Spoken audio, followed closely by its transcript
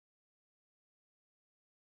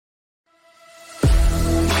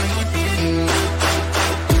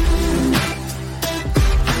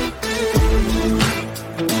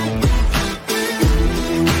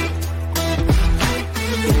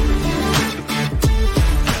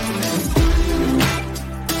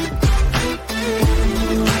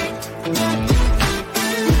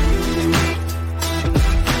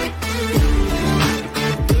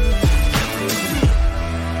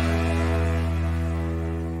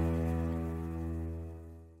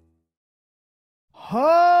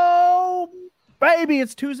Oh, baby,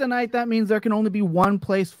 it's Tuesday night. That means there can only be one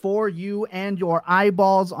place for you and your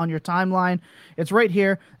eyeballs on your timeline. It's right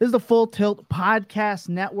here. This is the Full Tilt Podcast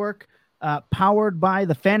Network, powered by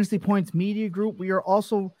the Fantasy Points Media Group. We are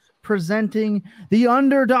also presenting the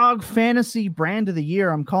Underdog Fantasy Brand of the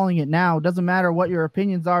Year. I'm calling it now. Doesn't matter what your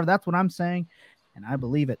opinions are. That's what I'm saying, and I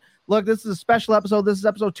believe it. Look, this is a special episode. This is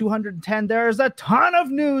episode 210. There is a ton of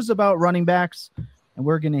news about running backs, and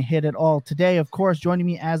we're going to hit it all today. Of course, joining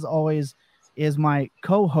me, as always, is my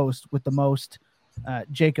co-host with the most,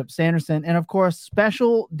 Jacob Sanderson. And, of course,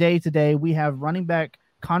 special day today, we have running back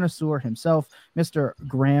connoisseur himself, Mr.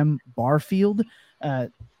 Graham Barfield,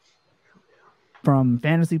 from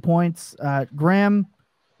Fantasy Points. Graham,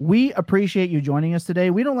 we appreciate you joining us today.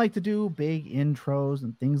 We don't like to do big intros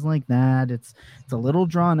and things like that. It's a little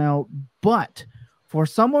drawn out, but for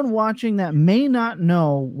someone watching that may not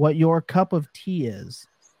know what your cup of tea is,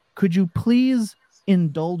 could you please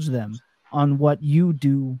indulge them on what you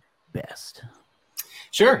do best?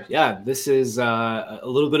 Sure. Yeah, this is a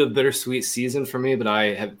little bit of bittersweet season for me, but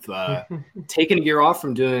I have taken a year off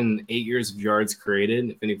from doing 8 years of yards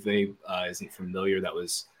created. If anybody isn't familiar, that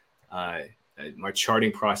was my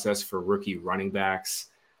charting process for rookie running backs.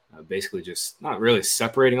 Basically just not really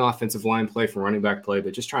separating offensive line play from running back play,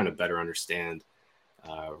 but just trying to better understand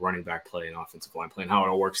running back play and offensive line play and how it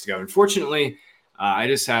all works together. Unfortunately, I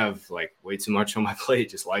just have way too much on my plate,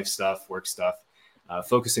 just life stuff, work stuff.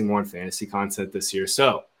 Focusing more on fantasy content this year.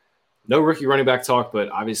 So no rookie running back talk, but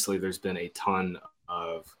obviously there's been a ton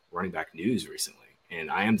of running back news recently. And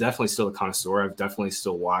I am definitely still a connoisseur. I've definitely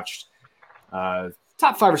still watched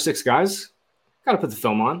top 5 or 6 guys. Got to put the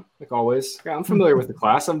film on, like always. Yeah, I'm familiar with the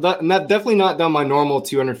class. I'm definitely not done my normal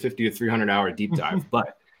 250 to 300 hour deep dive,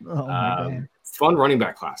 but fun running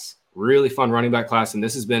back class. Really fun running back class. And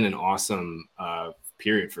this has been an awesome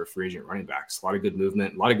period for free agent running backs. A lot of good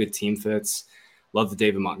movement, a lot of good team fits. Love the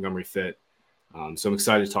David Montgomery fit. So I'm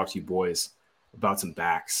excited to talk to you boys about some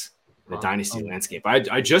backs in the Dynasty landscape.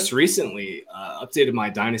 I just recently updated my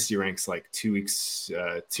Dynasty ranks 2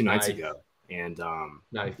 nights ago. And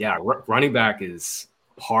yeah, running back is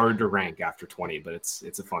hard to rank after 20, but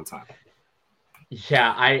it's a fun time.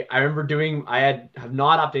 Yeah, I remember have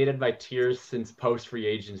not updated my tiers since post free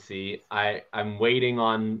agency. I'm waiting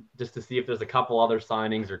on just to see if there's a couple other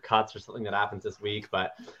signings or cuts or something that happens this week.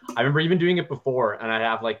 But I remember even doing it before, and I'd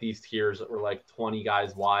have these tiers that were 20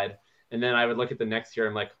 guys wide. And then I would look at the next tier.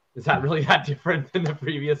 I'm like, is that really that different than the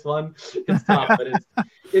previous one? It's tough, but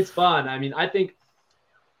it's fun. I mean, I think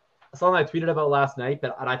something I tweeted about last night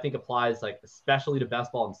that I think applies especially to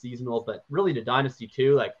best ball and seasonal, but really to Dynasty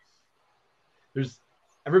too.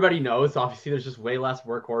 Everybody knows, obviously, there's just way less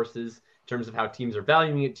workhorses in terms of how teams are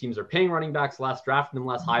valuing it. Teams are paying running backs less, drafting them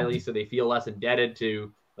less highly, so they feel less indebted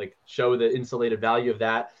to show the insulated value of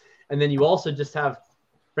that. And then you also just have,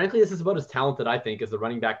 frankly, this is about as talented, I think, as the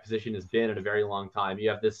running back position has been in a very long time. You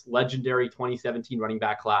have this legendary 2017 running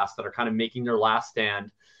back class that are kind of making their last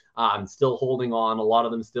stand, still holding on, a lot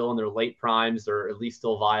of them still in their late primes or at least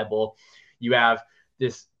still viable. You have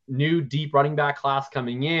this new deep running back class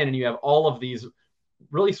coming in, and you have all of these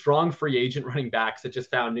really strong free agent running backs that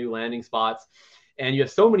just found new landing spots. And you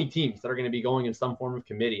have so many teams that are going to be going in some form of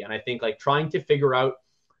committee. And I think trying to figure out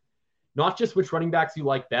not just which running backs you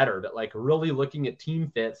like better, but really looking at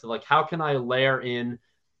team fits of how can I layer in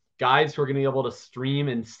guys who are going to be able to stream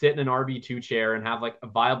and sit in an RB2 chair and have a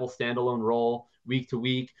viable standalone role week to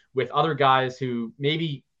week with other guys who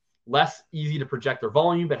maybe less easy to project their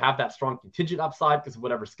volume, but have that strong contingent upside because of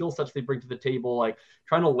whatever skill sets they bring to the table.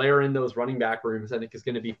 Trying to layer in those running back rooms, I think is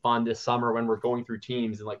going to be fun this summer when we're going through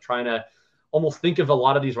teams and trying to almost think of a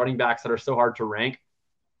lot of these running backs that are so hard to rank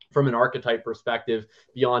from an archetype perspective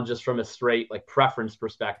beyond just from a straight preference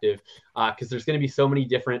perspective. Because there's going to be so many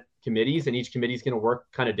different committees and each committee is going to work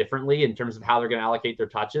kind of differently in terms of how they're going to allocate their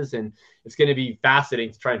touches. And it's going to be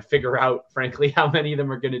fascinating to try and figure out, frankly, how many of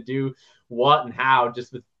them are going to do what and how,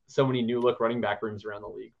 just with so many new look running back rooms around the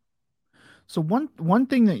league. So one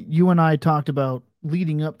thing that you and I talked about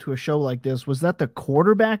leading up to a show like this was that the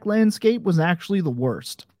quarterback landscape was actually the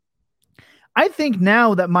worst. I think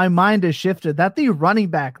now that my mind has shifted, that the running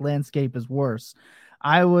back landscape is worse.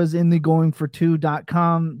 I was in the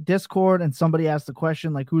goingfor2.com Discord and somebody asked the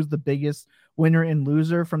question, who's the biggest winner and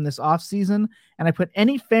loser from this offseason? And I put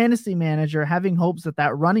any fantasy manager having hopes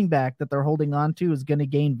that running back that they're holding on to is going to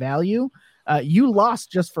gain value. You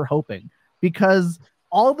lost just for hoping, because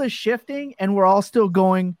all the shifting and we're all still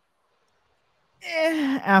going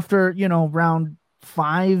after, round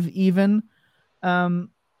 5 even. Graham,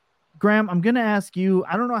 I'm going to ask you,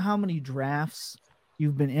 I don't know how many drafts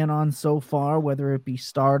you've been in on so far, whether it be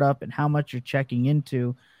startup and how much you're checking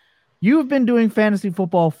into. You've been doing fantasy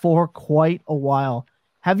football for quite a while.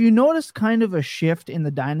 Have you noticed kind of a shift in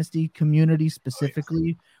the Dynasty community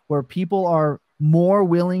specifically, where people are more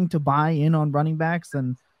willing to buy in on running backs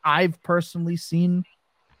than I've personally seen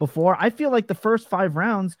before? I feel like the first 5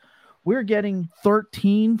 rounds, we're getting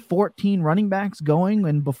 13, 14 running backs going.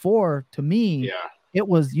 And before, to me, it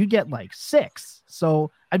was you get like 6.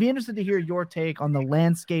 So I'd be interested to hear your take on the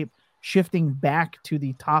landscape shifting back to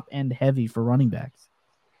the top end heavy for running backs.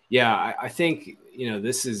 Yeah, I think,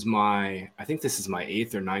 this is my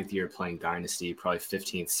 8th or 9th year playing Dynasty, probably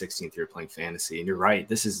 15th, 16th year playing fantasy. And you're right.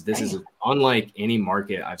 This is unlike any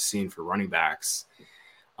market I've seen for running backs.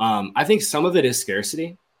 I think some of it is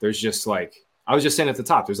scarcity. There's just like, I was just saying at the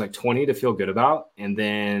top, there's like 20 to feel good about. And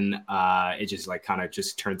then it just like kind of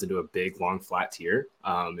just turns into a big, long, flat tier.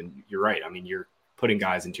 And you're right. I mean, you're putting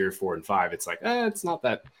guys in tier 4 and 5. It's like, it's not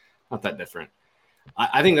that different.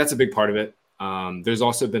 I think that's a big part of it. There's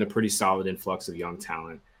also been a pretty solid influx of young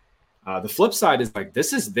talent. The flip side is like,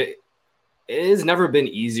 it has never been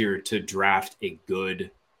easier to draft a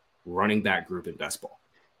good running back group in best ball.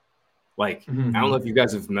 Like, I don't know if you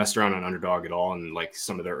guys have messed around on Underdog at all and like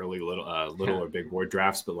some of their early little or big board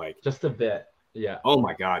drafts, but like just a bit. Yeah. Oh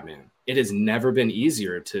my God, man. It has never been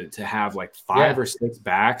easier to have like 5 or 6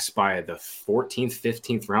 backs by the 14th,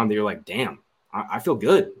 15th round that you're like, damn, I feel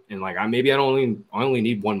good. And like, I only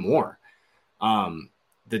need one more.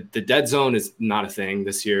 The dead zone is not a thing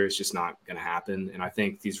this year. It's just not going to happen. And I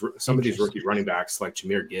think some of these rookie running backs like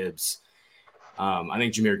Jahmyr Gibbs, I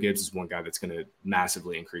think Jahmyr Gibbs is one guy that's going to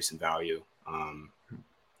massively increase in value.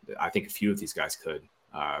 I think a few of these guys could,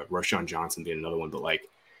 Roshan Johnson being another one, but like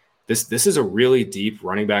this is a really deep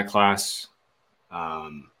running back class.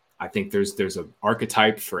 I think there's an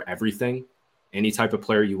archetype for everything. Any type of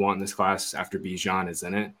player you want in this class after Bijan is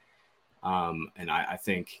in it. And I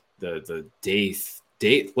think the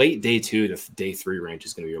late day 2 to day 3 range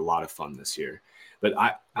is going to be a lot of fun this year. But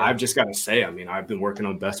I've just got to say, I mean, I've been working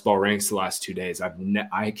on best ball ranks the last 2 days.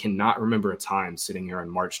 I cannot remember a time sitting here on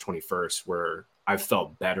March 21st where I've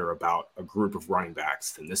felt better about a group of running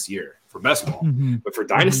backs than this year for best ball. But for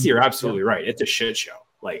Dynasty, you're absolutely right. It's a shit show.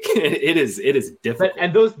 Like it is difficult.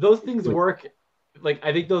 And those things work. Like,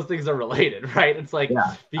 I think those things are related, right? It's like,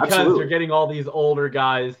 because you're getting all these older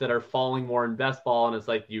guys that are falling more in best ball. And it's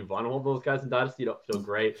like, you want all those guys in Dynasty, you don't feel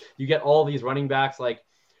great. You get all these running backs. Like,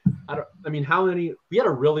 how many, we had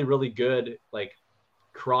a really, really good, like,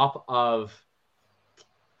 crop of,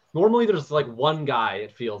 normally there's like one guy,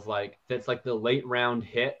 it feels like, that's like the late round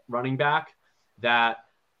hit running back that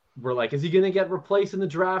we're like, is he going to get replaced in the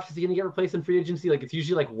draft? Is he going to get replaced in free agency? Like, it's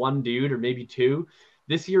usually like one dude or maybe 2.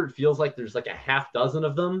 This year, it feels like there's like a half dozen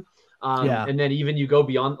of them. And then even you go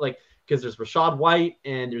beyond, like, because there's Rashad White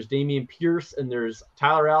and there's Damian Pierce and there's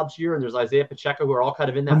Tyler Algier and there's Isaiah Pacheco, who are all kind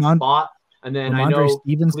of in that spot. And then I know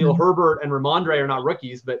Khalil Herbert and Ramondre are not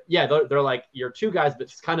rookies, but yeah, they're like your 2 guys, but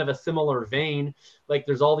just kind of a similar vein. Like,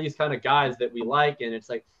 there's all these kind of guys that we like, and it's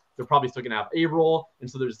like they're probably still going to have A-roll. And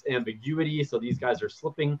so there's ambiguity. So these guys are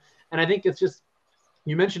slipping. And I think it's just,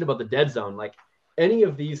 you mentioned about the dead zone, like any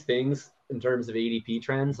of these things in terms of ADP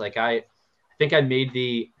trends. Like, I think I made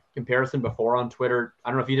the comparison before on Twitter. I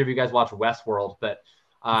don't know if either of you guys watch Westworld, but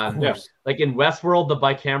like in Westworld, the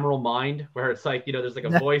bicameral mind, where it's like, there's like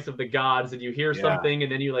a voice of the gods and you hear something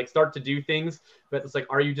and then you like start to do things, but it's like,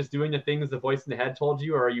 are you just doing the things the voice in the head told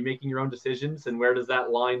you, or are you making your own decisions, and where does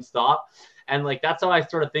that line stop? And like, that's how I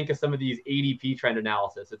sort of think of some of these ADP trend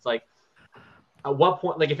analysis. It's like, at what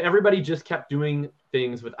point, like if everybody just kept doing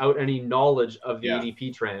things without any knowledge of the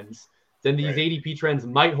ADP trends, then these ADP trends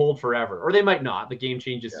might hold forever, or they might not. The game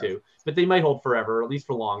changes too, but they might hold forever, or at least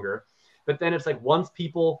for longer. But then it's like, once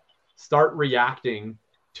people start reacting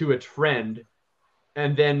to a trend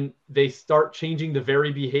and then they start changing the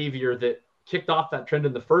very behavior that kicked off that trend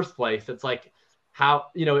in the first place, it's like how,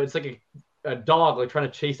 it's like a dog like trying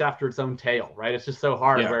to chase after its own tail, right? It's just so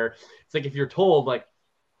hard where it's like, if you're told like,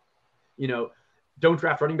 don't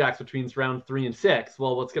draft running backs between round 3 and 6.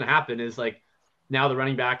 Well, what's going to happen is like, now the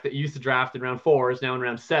running back that you used to draft in round 4 is now in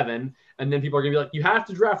round 7. And then people are going to be like, you have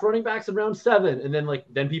to draft running backs in round 7. And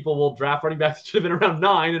then people will draft running backs that should have been around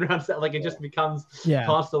 9 and around 7. Like, it just becomes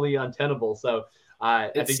constantly untenable. So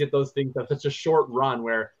I think that those things have such a short run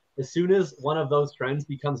where as soon as one of those trends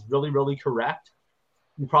becomes really, really correct,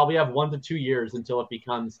 you probably have 1 to 2 years until it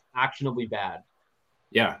becomes actionably bad.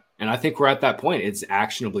 Yeah. And I think we're at that point. It's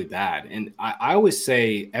actionably bad. And I always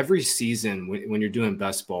say every season when you're doing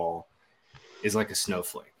best ball is like a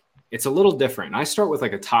snowflake. It's a little different. And I start with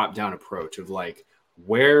like a top-down approach of like,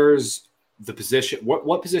 where's the position,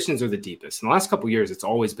 what positions are the deepest? In the last couple of years, it's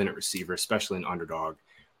always been at receiver, especially in underdog,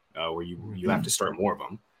 where you have to start more of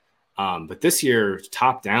them. But this year,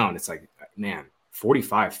 top down, it's like, man,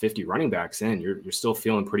 45, 50 running backs in, you're still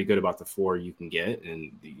feeling pretty good about the floor you can get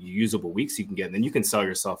and the usable weeks you can get. And then you can sell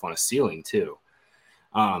yourself on a ceiling too.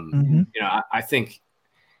 I think,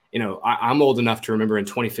 I'm old enough to remember in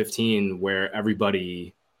 2015 where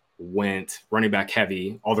everybody went running back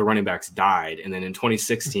heavy, all the running backs died. And then in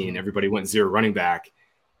 2016, everybody went 0 running back.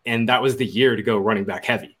 And that was the year to go running back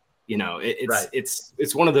heavy.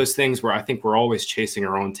 It's one of those things where I think we're always chasing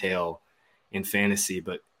our own tail in fantasy,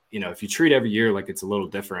 but if you treat every year like it's a little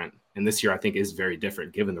different, and this year I think is very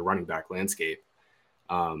different given the running back landscape,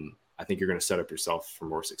 I think you're going to set up yourself for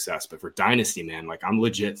more success. But for Dynasty, man, like I'm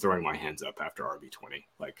legit throwing my hands up after RB20.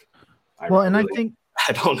 Like, I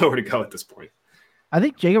don't know where to go at this point. I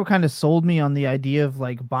think Jacob kind of sold me on the idea of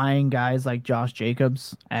like buying guys like Josh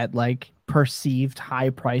Jacobs at like perceived high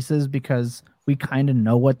prices because we kind of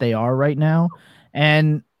know what they are right now.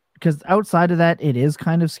 And because outside of that, it is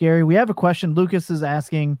kind of scary. We have a question. Lucas is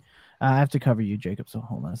asking, I have to cover you, Jacob, so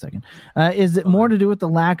hold on a second. Is it more to do with the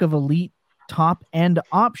lack of elite top end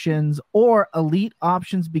options or elite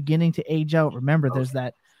options beginning to age out? Remember, there's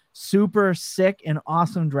that super sick and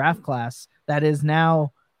awesome draft class that is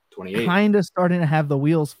now 28, kind of starting to have the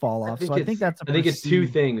wheels fall off. I think it's two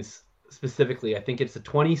things specifically. I think it's the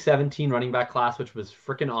 2017 running back class, which was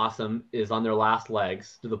freaking awesome, is on their last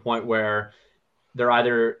legs to the point where they're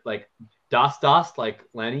either like dust like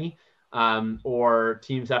Lenny, or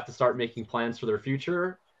teams have to start making plans for their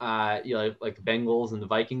future, like the Bengals and the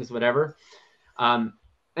Vikings, whatever.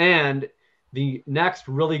 And the next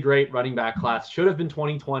really great running back class should have been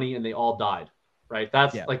 2020, and they all died. Right.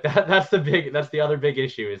 That's the other big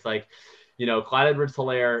issue is like, Clyde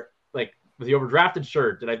Edwards-Helaire, like, was he overdrafted?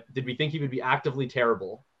 Sure. Did we think he would be actively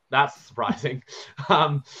terrible? That's surprising.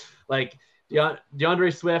 Like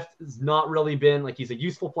DeAndre Swift has not really been like, he's a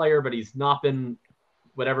useful player, but he's not been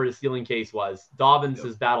whatever his ceiling case was. Dobbins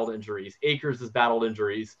has battled injuries. Akers has battled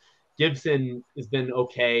injuries. Gibson has been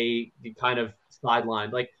okay, kind of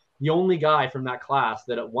sidelined. Like, the only guy from that class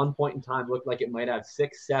that at one point in time looked like it might have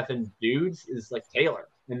 6-7 dudes is like Taylor.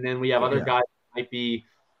 And then we have other guys that might be,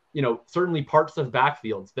 certainly parts of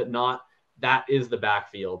backfields, but not that is the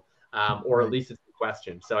backfield, or at least it's the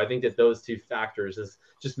question. So I think that those two factors has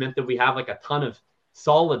just meant that we have like a ton of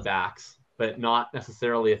solid backs, but not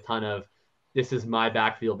necessarily a ton of this is my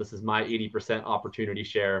backfield. This is my 80% opportunity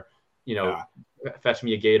share, fetch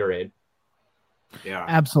me a Gatorade. Yeah,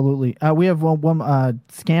 absolutely. We have one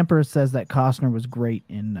Scamper says that Costner was great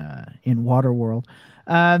in Waterworld.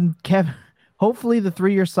 Kev, hopefully the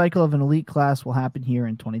 3-year cycle of an elite class will happen here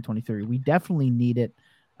in 2023. We definitely need it.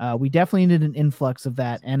 We definitely need an influx of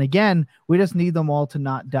that. And again, we just need them all to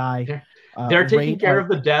not die. They're taking care of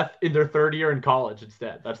the death in their third year in college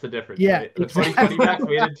instead. That's the difference. Yeah, right? The 2020 backs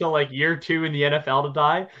waited until like year 2 in the NFL to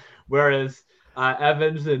die, whereas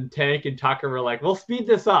Evans and Tank and Tucker were like, we'll speed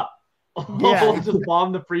this up. We'll just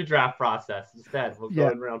bomb the pre-draft process instead. We'll go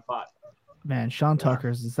in round 5. Man, Sean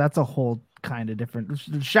Tucker's that's a whole kind of different.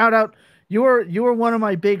 Shout out, you were one of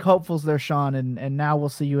my big hopefuls there, Sean, and now we'll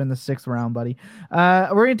see you in the 6th round, buddy.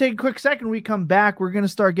 We're gonna take a quick second. When we come back, we're gonna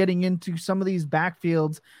start getting into some of these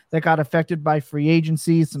backfields that got affected by free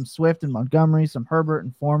agency. Some Swift and Montgomery, some Herbert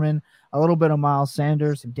and Foreman, a little bit of Miles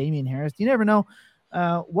Sanders and Damian Harris. You never know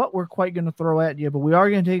what we're quite going to throw at you, but we are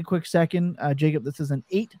going to take a quick second. Jacob, this is an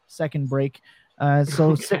 8-second break.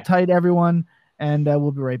 So sit tight, everyone, and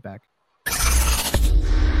we'll be right back.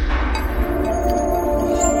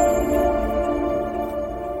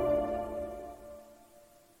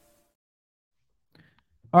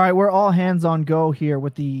 All right, we're all hands on go here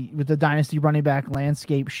with the Dynasty running back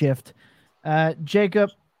landscape shift. Jacob,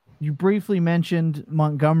 you briefly mentioned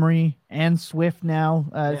Montgomery and Swift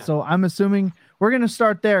now. So I'm assuming we're going to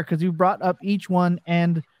start there because you brought up each one.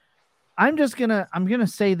 And I'm going to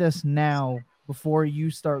say this now before you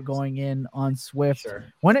start going in on Swift. Sure.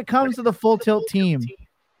 When it comes to the full tilt team,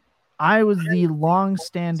 I was the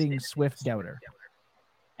long-standing Swift doubter.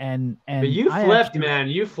 But you flipped, man.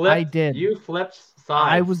 You flipped. I did. You flipped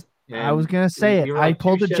sides. I was going to say it. I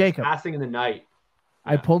pulled a Jacob. Passing in the night.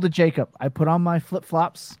 I pulled a Jacob. I put on my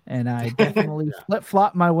flip-flops, and I definitely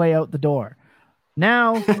flip-flopped my way out the door.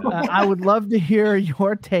 Now, I would love to hear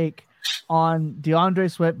your take on DeAndre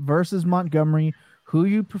Swift versus Montgomery, who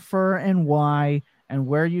you prefer and why, and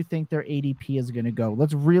where you think their ADP is going to go.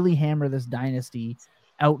 Let's really hammer this dynasty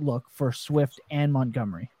outlook for Swift and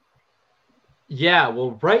Montgomery. Yeah,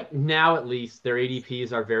 well, right now at least their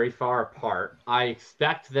ADPs are very far apart. I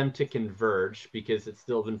expect them to converge because it's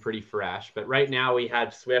still been pretty fresh. But right now we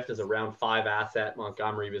had Swift as a round 5 asset.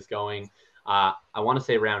 Montgomery was going, I want to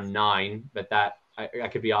say round 9, but that I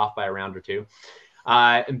could be off by a round or two.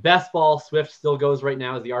 In best ball, Swift still goes right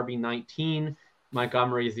now as the RB19.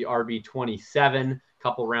 Montgomery is the RB27, a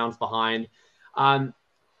couple rounds behind.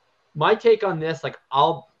 My take on this, like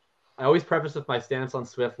I always preface with my stance on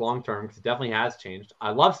Swift long term because it definitely has changed. I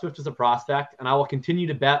love Swift as a prospect, and I will continue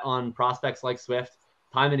to bet on prospects like Swift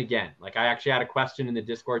time and again. Like I actually had a question in the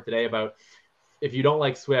Discord today about if you don't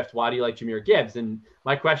like Swift, why do you like Jahmyr Gibbs? And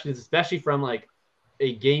my question is, especially from like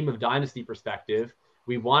a game of dynasty perspective,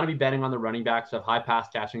 we want to be betting on the running backs who have high pass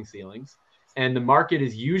catching ceilings. And the market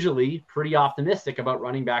is usually pretty optimistic about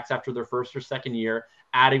running backs after their first or second year,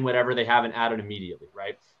 adding whatever they haven't added immediately,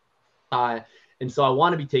 right? And so I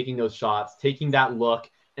want to be taking those shots, taking that look,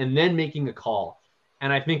 and then making a call.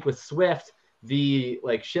 And I think with Swift, the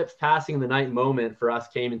like ships passing in the night moment for us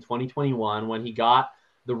came in 2021 when he got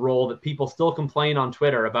the role that people still complain on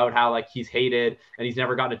Twitter about how like he's hated and he's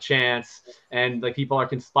never gotten a chance and like people are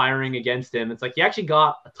conspiring against him. It's like he actually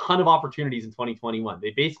got a ton of opportunities in 2021. They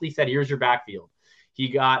basically said, here's your backfield. He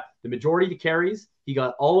got the majority of the carries. He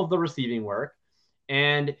got all of the receiving work,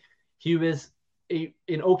 and he was an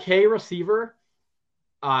okay receiver.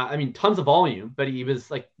 I mean, tons of volume, but he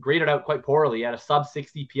was like graded out quite poorly. He had a sub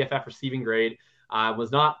 60 PFF receiving grade,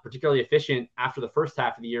 was not particularly efficient after the first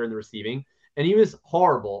half of the year in the receiving, and he was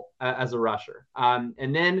horrible as a rusher.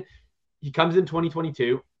 And then he comes in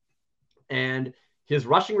 2022, and his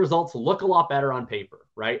rushing results look a lot better on paper,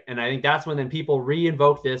 right? And I think that's when then people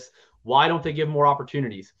re-invoke this, why don't they give more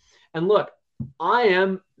opportunities? And look, I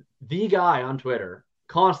am the guy on Twitter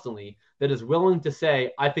constantly that is willing to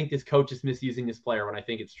say, I think this coach is misusing this player when I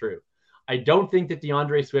think it's true. I don't think that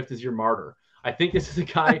DeAndre Swift is your martyr. I think this is a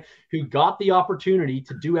guy who got the opportunity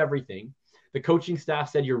to do everything. The coaching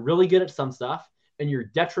staff said, you're really good at some stuff and you're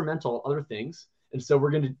detrimental at other things. And so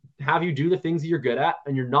we're going to have you do the things that you're good at,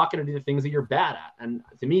 and you're not going to do the things that you're bad at. And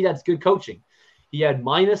to me, that's good coaching. He had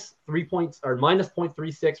minus 3 points or minus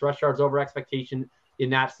 0.36 rush yards over expectation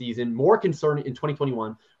in that season. More concerning in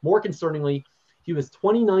 2021, more concerningly, he was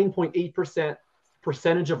 29.8%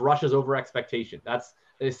 percentage of rushes over expectation. That's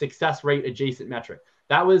a success rate adjacent metric.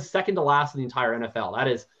 That was second to last in the entire NFL. That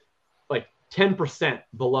is like 10%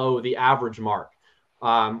 below the average mark.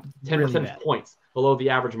 10 really percentage points below the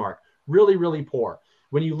average mark. Really, really poor.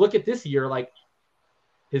 When you look at this year, like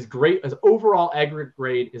his overall aggregate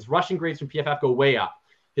grade, his rushing grades from PFF go way up.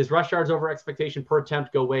 His rush yards over expectation per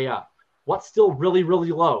attempt go way up. What's still really,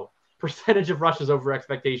 really low? Percentage of rushes over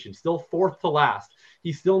expectation, still fourth to last.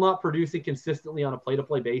 He's still not producing consistently on a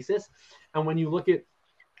play-to-play basis. And when you look at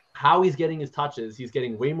how he's getting his touches, he's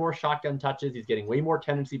getting way more shotgun touches. He's getting way more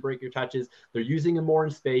tendency breaker touches. They're using him more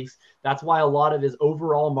in space. That's why a lot of his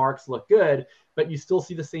overall marks look good, but you still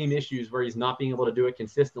see the same issues where he's not being able to do it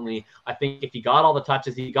consistently. I think if he got all the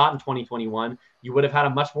touches he got in 2021, you would have had a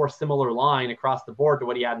much more similar line across the board to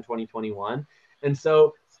what he had in 2021. And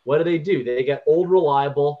so what do? They get old,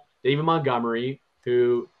 reliable David Montgomery,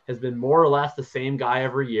 who has been more or less the same guy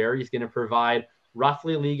every year. He's going to provide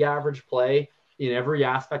roughly league average play in every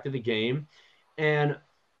aspect of the game. And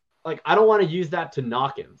like, I don't want to use that to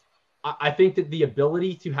knock him. I think that the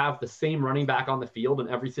ability to have the same running back on the field in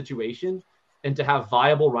every situation and to have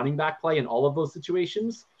viable running back play in all of those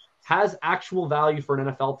situations has actual value for an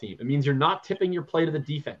NFL team. It means you're not tipping your play to the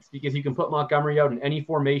defense because you can put Montgomery out in any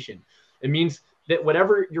formation. It means that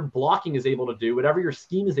whatever your blocking is able to do, whatever your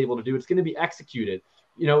scheme is able to do, it's going to be executed.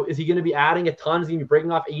 You know, is he going to be adding a ton? Is he going to be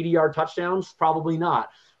breaking off 80-yard touchdowns? Probably not.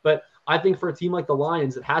 But I think for a team like the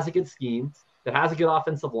Lions that has a good scheme, that has a good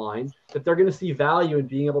offensive line, that they're going to see value in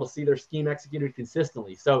being able to see their scheme executed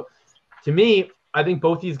consistently. So to me, I think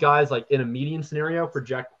both these guys, like in a median scenario,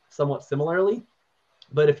 project somewhat similarly.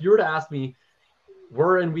 But if you were to ask me,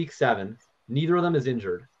 we're in week 7, neither of them is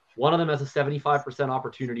injured. One of them has a 75%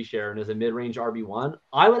 opportunity share and is a mid-range RB1.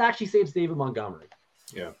 I would actually say it's David Montgomery.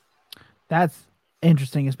 Yeah. That's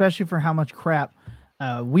interesting, especially for how much crap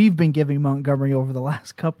we've been giving Montgomery over the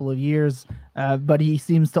last couple of years. But he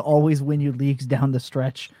seems to always win you leagues down the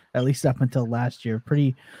stretch, at least up until last year.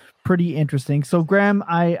 Pretty interesting. So, Graham,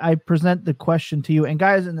 I present the question to you. And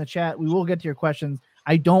guys in the chat, we will get to your questions.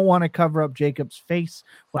 I don't want to cover up Jacob's face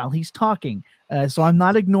while he's talking. So I'm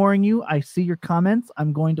not ignoring you. I see your comments.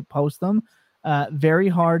 I'm going to post them. Very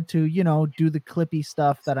hard to, do the clippy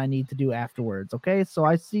stuff that I need to do afterwards. Okay. So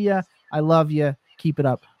I see you. I love you. Keep it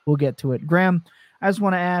up. We'll get to it. Graham, I just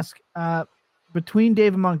want to ask, between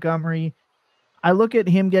David Montgomery, I look at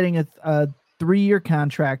him getting a 3-year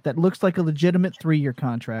contract that looks like a legitimate 3-year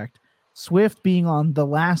contract. Swift being on the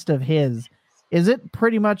last of his. Is it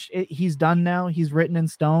pretty much he's done now? He's written in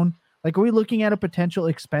stone? Like, are we looking at a potential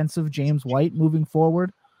expensive James White moving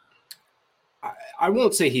forward? I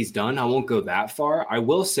won't say he's done. I won't go that far. I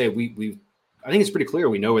will say I think it's pretty clear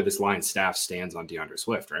we know where this Lions staff stands on DeAndre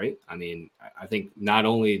Swift, right? I mean, I think not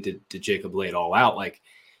only did Jacob lay it all out, like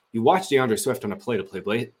you watch DeAndre Swift on a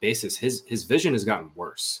play-to-play basis, his vision has gotten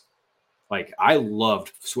worse. Like, I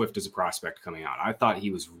loved Swift as a prospect coming out. I thought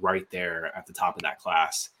he was right there at the top of that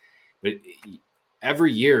class. But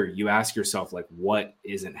every year you ask yourself, like, what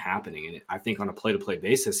isn't happening? And I think on a play-to-play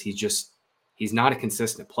basis, he's not a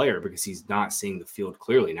consistent player because he's not seeing the field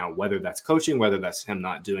clearly. Now, whether that's coaching, whether that's him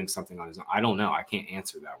not doing something on his own, I don't know. I can't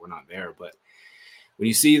answer that. We're not there. But when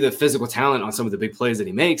you see the physical talent on some of the big plays that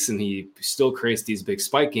he makes and he still creates these big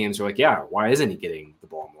spike games, you're like, yeah, why isn't he getting the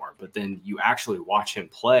ball more? But then you actually watch him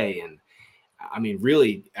play. And I mean,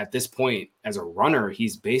 really, at this point, as a runner,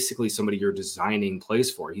 he's basically somebody you're designing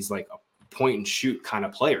plays for. He's like a point and shoot kind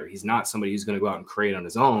of player. He's not somebody who's going to go out and create on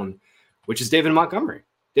his own, which is David Montgomery.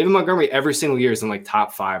 David Montgomery every single year is in like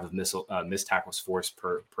top 5 of missed tackles forced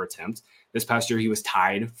per attempt. This past year, he was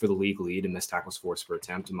tied for the league lead in missed tackles forced per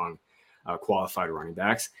attempt among qualified running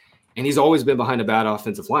backs. And he's always been behind a bad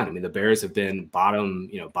offensive line. I mean, the Bears have been bottom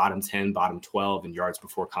 10, bottom 12 in yards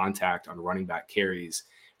before contact on running back carries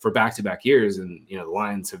for back-to-back years. And, the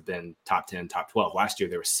Lions have been top 10, top 12. Last year,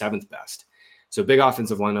 they were 7th best. So big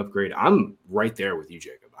offensive line upgrade. I'm right there with you,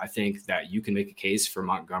 Jacob. I think that you can make a case for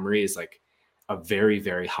Montgomery as like a very,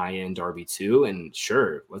 very high-end RB2. And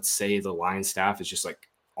sure, let's say the Lions staff is just like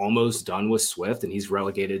almost done with Swift and he's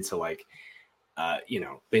relegated to like,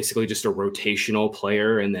 basically just a rotational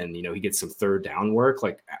player. And then, he gets some third down work.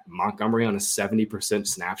 Like Montgomery on a 70%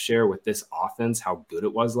 snap share with this offense, how good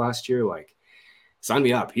it was last year. Like, sign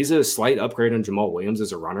me up. He's a slight upgrade on Jamal Williams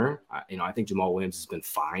as a runner. I think Jamal Williams has been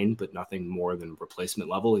fine, but nothing more than replacement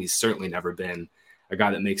level. He's certainly never been a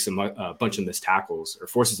guy that makes a bunch of missed tackles or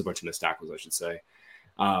forces a bunch of missed tackles, I should say.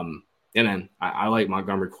 I like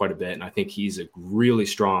Montgomery quite a bit, and I think he's a really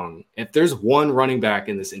strong. If there's one running back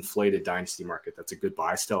in this inflated dynasty market that's a good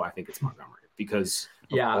buy still, I think it's Montgomery because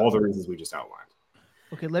of all the reasons we just outlined.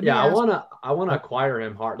 Okay, I want to acquire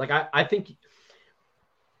him hard. Like I think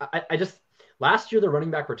I just last year the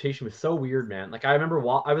running back rotation was so weird, man. Like I remember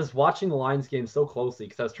I was watching the Lions game so closely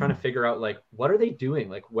because I was trying to figure out like what are they doing?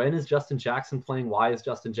 Like when is Justin Jackson playing? Why is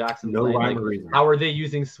Justin Jackson playing? Like, how are they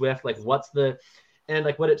using Swift? Like and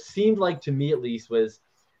like what it seemed like to me at least was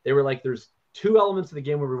they were like there's 2 elements of the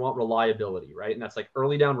game where we want reliability, right? And that's like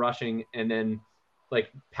early down rushing and then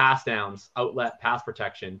like pass downs, outlet, pass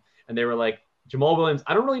protection. And they were like Jamal Williams.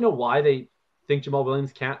 I don't really know why they think Jamal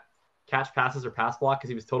Williams can't catch passes or pass block because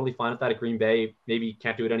he was totally fine with that at Green Bay. Maybe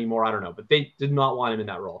can't do it anymore. I don't know. But they did not want him in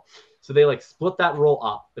that role. So they like split that role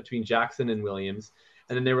up between Jackson and Williams.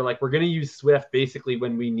 And then they were like, we're going to use Swift basically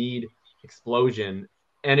when we need explosion.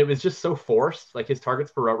 And it was just so forced. Like his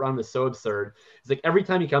targets per route run was so absurd. It's like every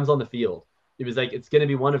time he comes on the field, it was like it's going to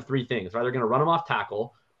be one of 3 things. Right? They're going to run him off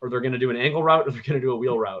tackle, or they're going to do an angle route, or they're going to do a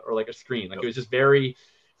wheel route, or like a screen. Like it was just very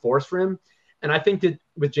forced for him. And I think that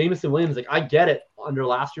with Jameson Williams, like I get it under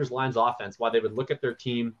last year's Lions offense, why they would look at their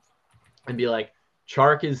team and be like,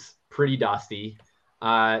 Chark is pretty dusty.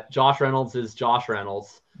 Josh Reynolds is Josh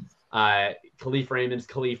Reynolds. Khalif Raymond's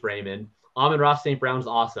Khalif Raymond. Amon-Ra St. Brown's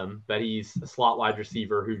awesome, but he's a slot wide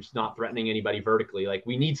receiver who's not threatening anybody vertically. Like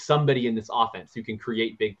we need somebody in this offense who can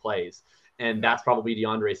create big plays. And that's probably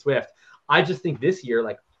DeAndre Swift. I just think this year,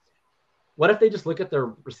 like, what if they just look at their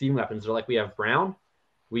receiving weapons? They're like, we have Brown,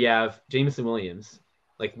 we have Jameson Williams.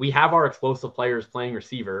 Like we have our explosive players playing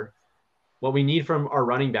receiver. What we need from our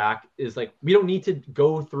running back is like, we don't need to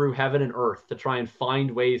go through heaven and earth to try and find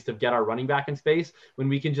ways to get our running back in space when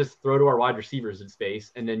we can just throw to our wide receivers in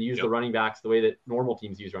space and then use the running backs the way that normal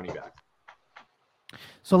teams use running backs.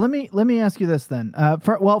 So let me ask you this then.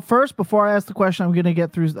 First, before I ask the question, I'm going to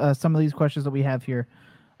get through some of these questions that we have here.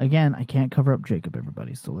 Again, I can't cover up Jacob,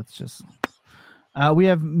 everybody. So let's just, we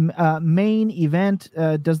have main event.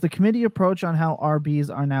 Does the committee approach on how RBs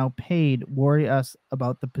are now paid worry us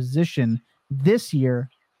about the position this year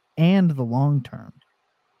and the long term?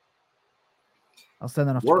 I'll send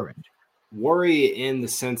that off to Corinne. Worry in the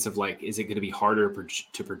sense of like, is it going to be harder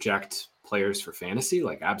to project players for fantasy?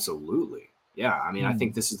 Like, absolutely. Yeah. I mean, I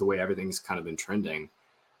think this is the way everything's kind of been trending.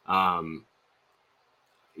 One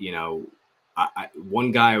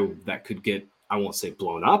guy that could get, I won't say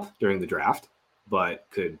blown up during the draft, but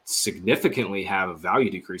could significantly have a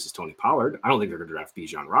value decrease is Tony Pollard. I don't think they're going to draft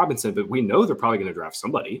Bijan Robinson, but we know they're probably going to draft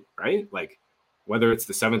somebody, right? Like whether it's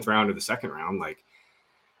the 7th round or the 2nd round, like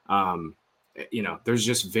there's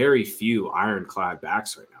just very few ironclad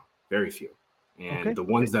backs right now. Very few. And the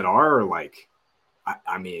ones that are like,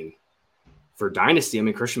 I mean, for Dynasty, I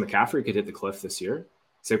mean, Christian McCaffrey could hit the cliff this year.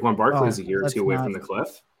 Saquon Barkley is a year or two away from the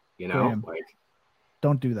cliff.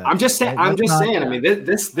 Don't do that. I'm just saying. I mean,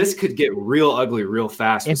 this could get real ugly real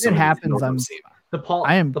fast. If it happens, the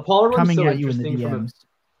Pollard one's so interesting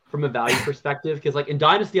from a value perspective, because like in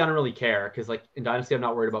Dynasty, I don't really care, because like in Dynasty, I'm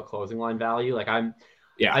not worried about closing line value. Like I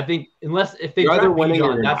think if they draft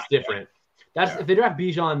Bijan, that's different. If they draft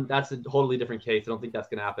Bijan, that's a totally different case. I don't think that's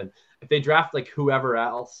going to happen. If they draft like whoever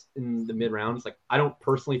else in the mid rounds, like I don't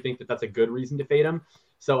personally think that that's a good reason to fade him.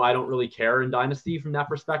 So I don't really care in Dynasty from that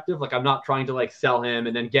perspective. Like I'm not trying to like sell him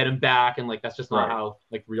and then get him back, and like that's just not how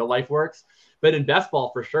like real life works. But in best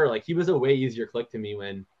ball for sure, like he was a way easier click to me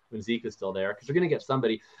when Zeke was still there, because you're going to get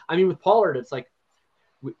somebody. I mean, with Pollard, it's like,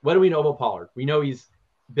 what do we know about Pollard? We know he's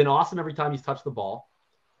been awesome every time he's touched the ball.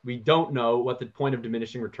 We don't know what the point of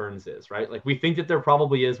diminishing returns is, right? Like we think that there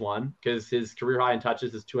probably is one, because his career high in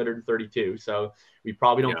touches is 232. So we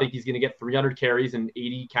probably don't think he's going to get 300 carries and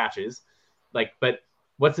 80 catches. Like, but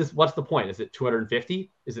what's the point? Is it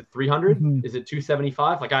 250? Is it 300? Mm-hmm. Is it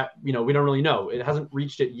 275? Like we don't really know. It hasn't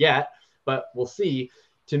reached it yet, but we'll see.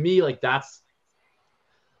 To me, like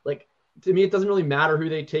to me, it doesn't really matter who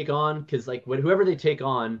they take on, because like whoever they take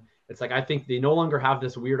on, it's like I think they no longer have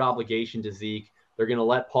this weird obligation to Zeke. They're going to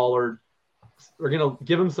let Pollard, they're going to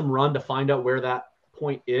give him some run to find out where that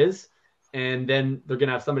point is. And then they're going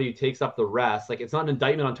to have somebody who takes up the rest. Like it's not an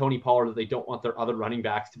indictment on Tony Pollard that they don't want their other running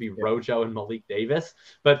backs to be Rojo and Malik Davis.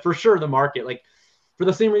 But for sure, the market, like for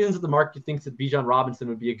the same reasons that the market thinks that Bijan Robinson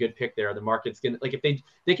would be a good pick there, the market's going to, like if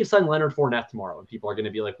they could sign Leonard Fournette tomorrow, and people are going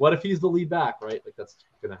to be like, what if he's the lead back, right? Like that's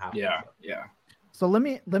going to happen. Yeah. So let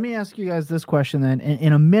me ask you guys this question then,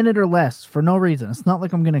 in a minute or less, for no reason. It's not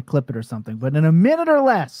like I'm going to clip it or something, but in a minute or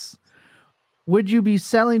less, would you be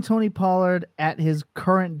selling Tony Pollard at his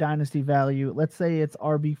current dynasty value? Let's say it's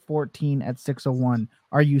RB14 at 601.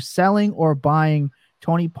 Are you selling or buying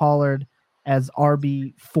Tony Pollard as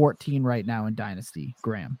RB14 right now in dynasty,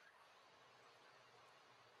 Graham?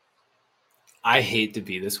 I hate to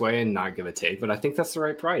be this way and not give a take, but I think that's the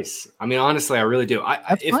right price. I mean, honestly, I really do.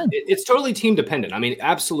 It's totally team dependent. I mean,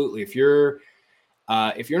 absolutely. If you're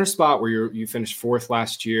in a spot where you finished fourth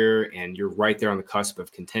last year and you're right there on the cusp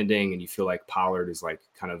of contending, and you feel like Pollard is like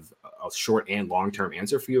kind of a short and long-term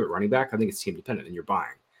answer for you at running back, I think it's team dependent and you're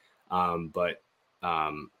buying.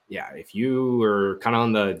 If you are kind of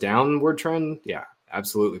on the downward trend,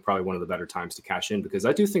 absolutely, probably one of the better times to cash in, because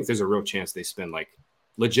I do think there's a real chance they spend like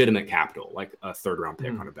legitimate capital, like a third-round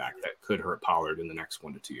pick on a back that could hurt Pollard in the next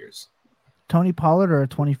 1 to 2 years. Tony Pollard or a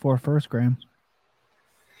 24 first, Graham?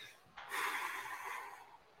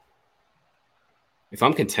 If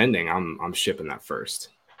I'm contending, I'm shipping that first.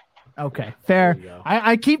 Okay, fair.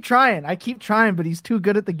 I keep trying, but he's too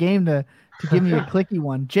good at the game to give me a clicky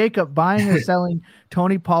one. Jacob, buying or selling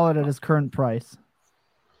Tony Pollard at his current price?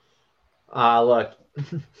 Look,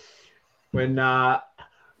 when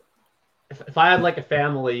if I had like a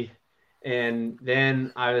family, and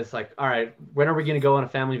then I was like, all right, when are we going to go on a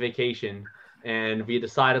family vacation? And we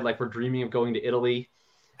decided like we're dreaming of going to Italy.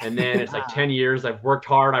 And then it's like 10 years. I've worked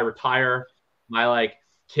hard. I retire. My like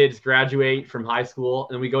kids graduate from high school,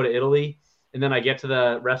 and we go to Italy. And then I get to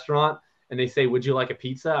the restaurant and they say, would you like a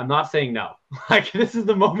pizza? I'm not saying no. Like this is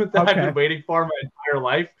the moment that I've been waiting for my entire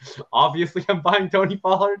life. Obviously I'm buying Tony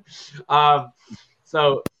Pollard. But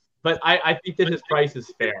I think that his price is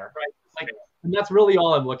fair. Right? Like, and that's really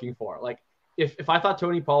all I'm looking for. Like if I thought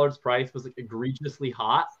Tony Pollard's price was like egregiously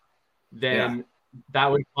hot, then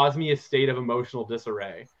that would cause me a state of emotional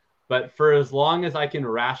disarray. But for as long as I can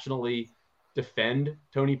rationally defend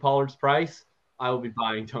Tony Pollard's price, I will be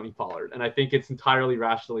buying Tony Pollard. And I think it's entirely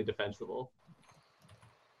rationally defensible.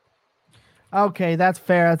 Okay, that's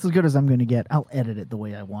fair. That's as good as I'm going to get. I'll edit it the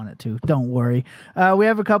way I want it to. Don't worry. We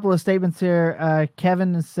have a couple of statements here.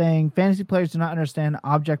 Kevin is saying fantasy players do not understand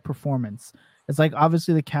object performance. It's like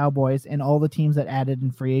obviously the Cowboys and all the teams that added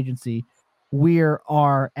in free agency, we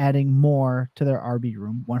are adding more to their RB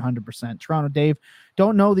room, 100%. Toronto Dave,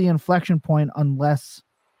 don't know the inflection point unless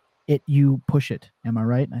you push it. Am I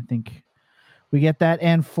right? I think we get that.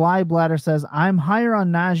 And Fly Bladder says, I'm higher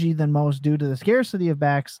on Najee than most due to the scarcity of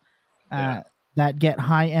backs that get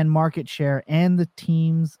high-end market share and the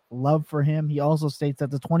team's love for him. He also states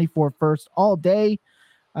that the 24 first all day,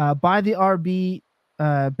 buy the RB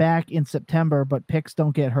back in September, but picks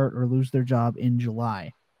don't get hurt or lose their job in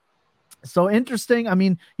July. So interesting. I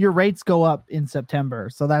mean, your rates go up in September,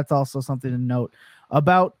 so that's also something to note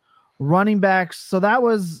about running backs. So that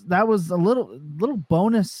was a little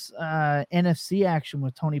bonus NFC action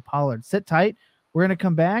with Tony Pollard. Sit tight. We're going to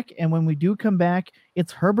come back. And when we do come back,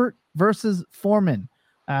 it's Herbert versus Foreman.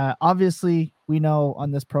 Obviously, we know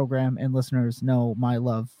on this program, and listeners know my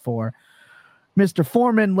love for Mr.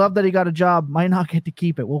 Foreman. Love that he got a job. Might not get to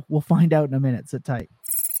keep it. We'll find out in a minute. Sit tight.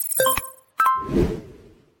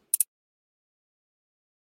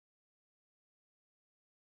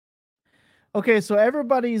 Okay, so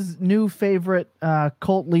everybody's new favorite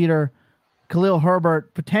cult leader, Khalil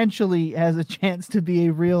Herbert, potentially has a chance to be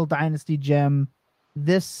a real dynasty gem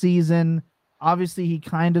this season. Obviously, he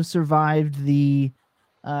kind of survived the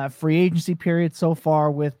free agency period so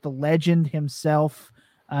far with the legend himself,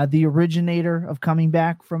 the originator of coming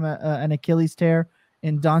back from an Achilles tear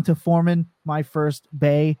in Donta Foreman, my first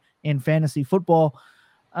Bay in fantasy football.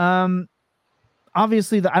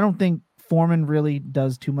 Obviously, I don't think Foreman really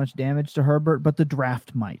does too much damage to Herbert, but the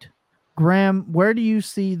draft might. Graham, where do you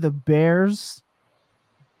see the Bears'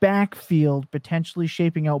 backfield potentially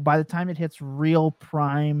shaping out by the time it hits real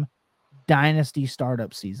prime dynasty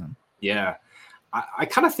startup season? Yeah, I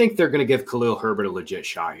kind of think they're going to give Khalil Herbert a legit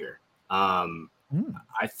shot here.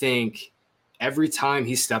 I think every time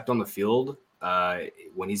he stepped on the field,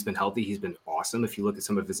 when he's been healthy, he's been awesome. If you look at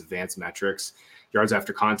some of his advanced metrics, yards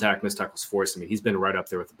after contact, missed tackles forced, I mean, he's been right up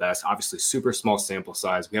there with the best. Obviously, super small sample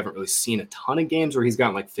size. We haven't really seen a ton of games where he's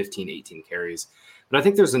gotten like 15, 18 carries. But I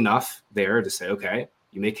think there's enough there to say, okay,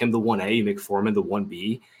 you make him the 1A, you make Foreman the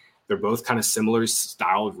 1B. They're both kind of similar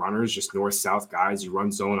styled runners, just north-south guys. You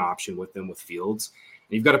run zone option with them with Fields,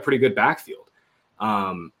 and you've got a pretty good backfield.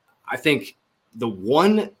 I think the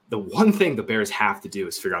one thing the Bears have to do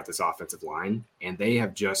is figure out this offensive line, and they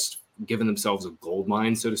have just given themselves a gold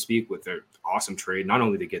mine, so to speak, with their awesome trade. Not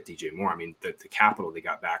only to get DJ Moore, I mean, the capital they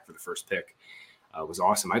got back for the first pick was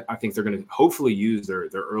awesome. I think they're going to hopefully use their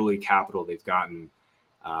early capital they've gotten,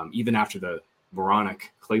 even after the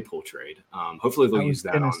Moronic Claypool trade. Hopefully they'll use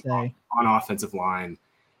that on offensive line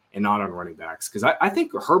and not on running backs, because I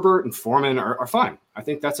think Herbert and Foreman are fine. I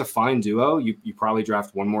think that's a fine duo. You probably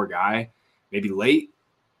draft one more guy, maybe late,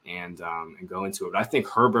 and go into it. But I think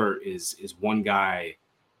Herbert is one guy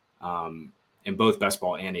in both best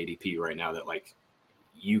ball and ADP right now that like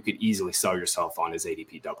you could easily sell yourself on his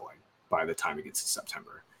ADP doubling by the time it gets to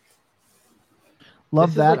September.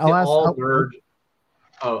 Love that. Like all nerd.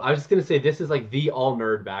 Oh, I was just gonna say this is like the all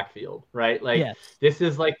nerd backfield, right? Like yes. This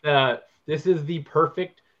is the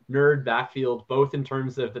perfect nerd backfield, both in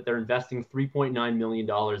terms of that they're investing $3.9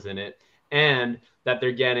 million in it, and that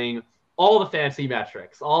they're getting all the fancy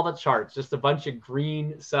metrics, all the charts, just a bunch of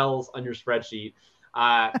green cells on your spreadsheet.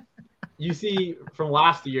 You see from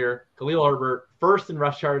last year, Khalil Herbert, first in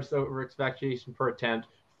rush yards over expectation per attempt,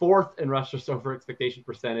 fourth in rush yards over expectation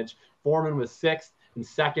percentage. Foreman was sixth and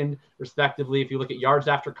second, respectively. If you look at yards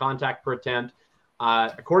after contact per attempt,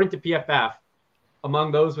 according to PFF,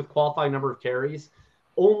 among those with qualifying number of carries,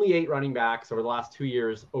 only 8 running backs over the last 2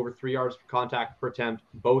 years over 3 yards per contact per attempt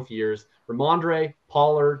both years. Ramondre,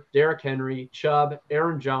 Pollard, Derrick Henry, Chubb,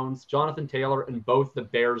 Aaron Jones, Jonathan Taylor, and both the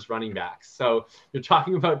Bears running backs. So you're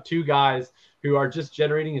talking about 2 guys who are just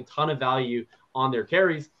generating a ton of value on their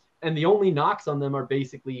carries. And the only knocks on them are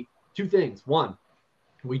basically 2 things. One,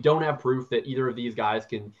 we don't have proof that either of these guys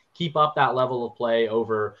can keep up that level of play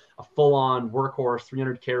over a full-on workhorse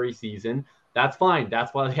 300 carry season. That's fine.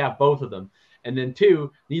 That's why they have both of them. And then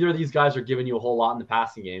 2, neither of these guys are giving you a whole lot in the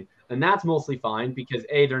passing game. And that's mostly fine because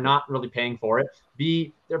A, they're not really paying for it.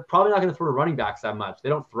 B, they're probably not going to throw to running backs that much. They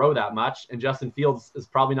don't throw that much. And Justin Fields is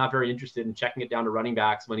probably not very interested in checking it down to running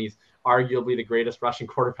backs when he's arguably the greatest rushing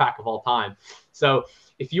quarterback of all time. So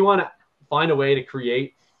if you want to find a way to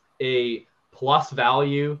create a plus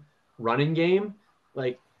value running game,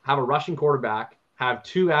 like have a rushing quarterback, have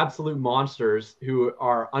 2 absolute monsters who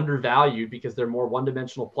are undervalued because they're more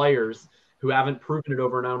one-dimensional players who haven't proven it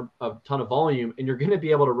over a ton of volume, and you're going to be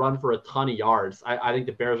able to run for a ton of yards. I think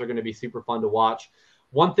the Bears are going to be super fun to watch.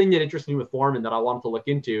 One thing that interests me with Foreman that I wanted to look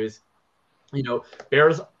into is,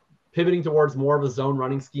 Bears pivoting towards more of a zone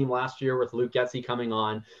running scheme last year with Luke Getsy coming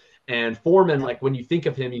on. And Foreman, like when you think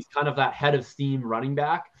of him, he's kind of that head of steam running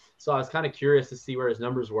back. So I was kind of curious to see where his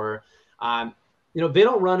numbers were. They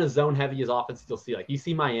don't run as zone heavy as offense you'll see. Like you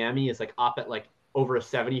see Miami is like up at like over a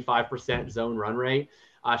 75% zone run rate.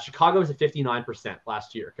 Chicago was at 59%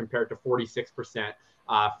 last year compared to 46%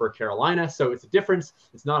 for Carolina. So it's a difference.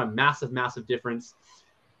 It's not a massive, massive difference.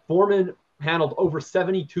 Foreman handled over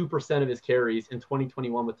 72% of his carries in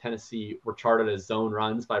 2021 with Tennessee were charted as zone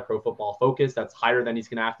runs by Pro Football Focus. That's higher than he's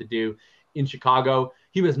going to have to do in Chicago.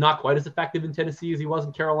 He was not quite as effective in Tennessee as he was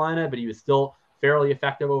in Carolina, but he was still fairly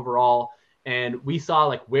effective overall. And we saw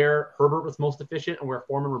like where Herbert was most efficient and where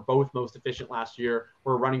Foreman were both most efficient last year.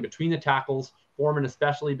 We're running between the tackles, Foreman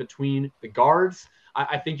especially between the guards.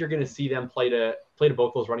 I think you're going to see them play to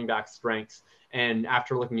both those running back strengths. And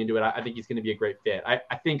after looking into it, I think he's going to be a great fit.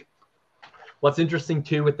 I think what's interesting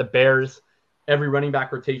too with the Bears, every running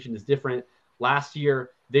back rotation is different. Last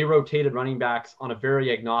year, they rotated running backs on a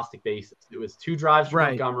very agnostic basis. It was 2 drives for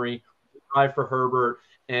Montgomery, 1 drive for Herbert,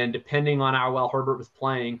 and depending on how well Herbert was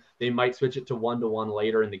playing, they might switch it to 1-to-1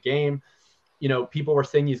 later in the game. You know, people were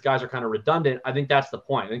saying these guys are kind of redundant. I think that's the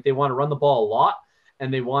point. I think they want to run the ball a lot,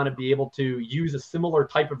 and they want to be able to use a similar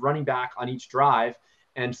type of running back on each drive.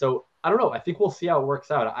 And so, I don't know. I think we'll see how it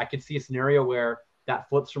works out. I could see a scenario where that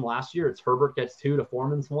flips from last year. It's Herbert gets 2 to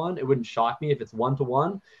Foreman's 1. It wouldn't shock me if it's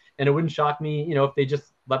 1-to-1. And it wouldn't shock me, you know, if they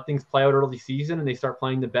just let things play out early season and they start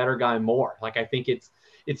playing the better guy more. Like, I think it's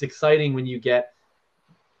exciting when you get,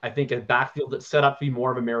 I think, a backfield that's set up to be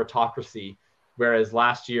more of a meritocracy. Whereas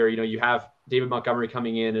last year, you know, you have David Montgomery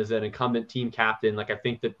coming in as an incumbent team captain. Like, I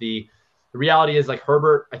think that the reality is, like,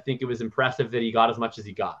 Herbert, I think it was impressive that he got as much as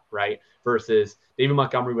he got, right? Versus David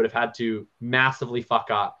Montgomery would have had to massively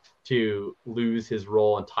fuck up to lose his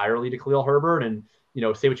role entirely to Khalil Herbert. And, you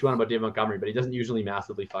know, say what you want about David Montgomery, but he doesn't usually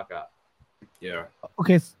massively fuck up. Yeah.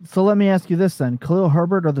 Okay, so let me ask you this then. Khalil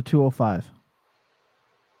Herbert or the 205?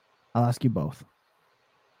 I'll ask you both.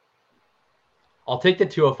 I'll take the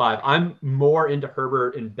 205. I'm more into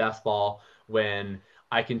Herbert in best ball when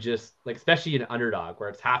I can just, like, especially in underdog where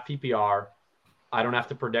it's half PPR. I don't have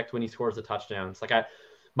to predict when he scores the touchdowns. Like,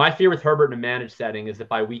 my fear with Herbert in a managed setting is that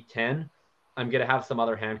by week 10, I'm going to have some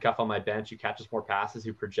other handcuff on my bench who catches more passes,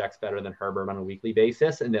 who projects better than Herbert on a weekly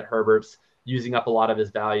basis, and that Herbert's using up a lot of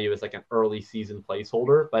his value as like an early season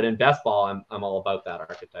placeholder. But in best ball, I'm all about that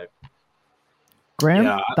archetype.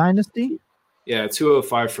 Graham, Dynasty? Yeah,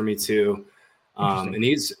 205 for me too. And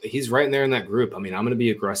he's right in there in that group. I mean, I'm going to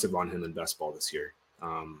be aggressive on him in best ball this year.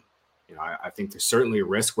 You know, I think there's certainly a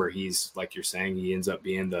risk where he's, like you're saying, he ends up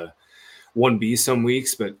being the 1B some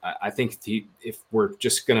weeks, but I think if we're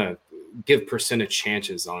just going to give percentage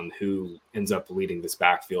chances on who ends up leading this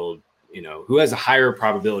backfield, you know, who has a higher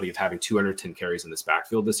probability of having 210 carries in this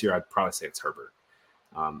backfield this year, I'd probably say it's Herbert.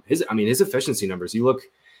 His efficiency numbers, you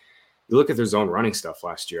look at their zone running stuff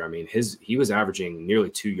last year. I mean, he was averaging nearly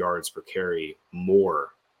 2 yards per carry more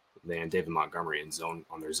than David Montgomery on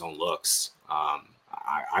their zone looks.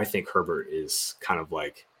 I think Herbert is kind of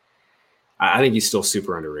like, I think he's still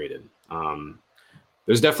super underrated.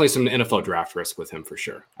 There's definitely some NFL draft risk with him for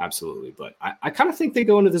sure. Absolutely. But I kind of think they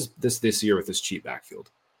go into this year with this cheap backfield.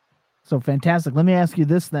 So fantastic. Let me ask you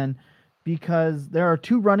this then, because there are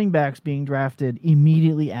 2 running backs being drafted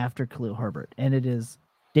immediately after Khalil Herbert, and it is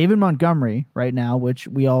David Montgomery right now, which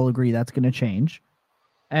we all agree that's going to change,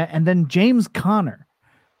 and then James Conner.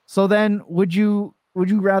 So then would you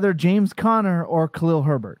rather James Conner or Khalil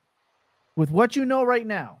Herbert? With what you know right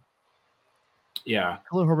now. Yeah.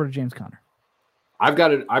 Khalil Herbert or James Conner? I've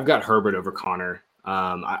got Herbert over Conner.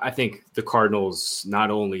 I think the Cardinals, not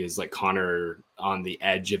only is like Conner on the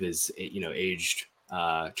edge of his, you know, aged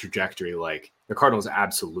trajectory, like the Cardinals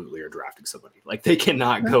absolutely are drafting somebody. Like they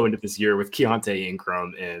cannot go into this year with Keontae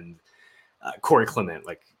Ingram and Corey Clement.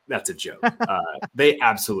 Like that's a joke. They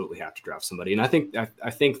absolutely have to draft somebody. And I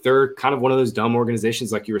think they're kind of one of those dumb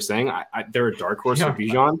organizations, like you were saying. They're a dark horse for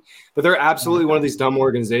Bijan, but they're absolutely one of these dumb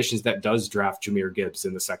organizations that does draft Jahmyr Gibbs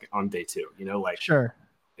in the second on day 2. You know, like sure,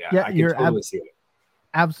 yeah, I can totally see it.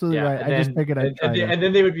 Absolutely right. I just figured and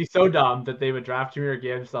then they would be so dumb that they would draft Jahmyr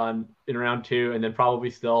Gibbs in round 2 and then probably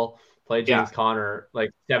still play James Conner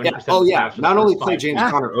like 70%. Oh yeah, not only play James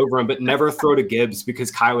Conner over him, but never throw to Gibbs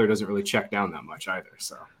because Kyler doesn't really check down that much either.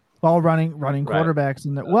 So ball running quarterbacks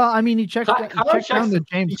in there. Well, I mean, he checks down to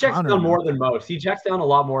James. He checks Conner down more than most. He checks down a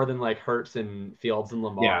lot more than like Hurts and Fields and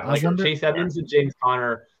Lamar. Yeah, like Chase Edmonds and James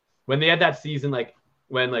Conner, when they had that season, like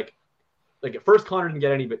at first Conner didn't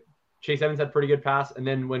get any, but Chase Evans had pretty good pass, and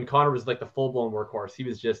then when Conner was like the full blown workhorse, he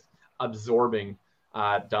was just absorbing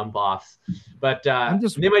dump offs. But I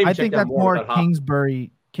think that's more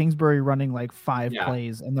Kingsbury running like 5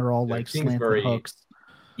 plays, and they're all like slanted hooks.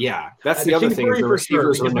 Yeah, that's the other thing. The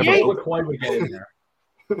receivers are never McCoy would get in there.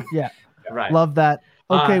 Yeah, right. Love that.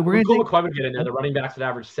 Okay, we're going to McCoy would get in there. The running backs would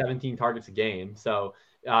average 17 targets a game, so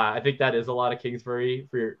I think that is a lot of Kingsbury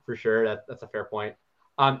for sure. That's a fair point.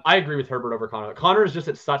 I agree with Herbert over Conner. Conner is just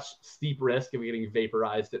at such steep risk of getting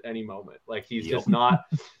vaporized at any moment. Like he's just not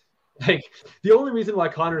like the only reason why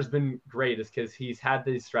Conner's been great is because he's had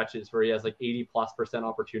these stretches where he has like 80+%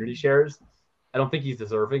 opportunity shares. I don't think he's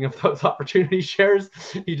deserving of those opportunity shares.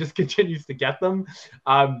 He just continues to get them.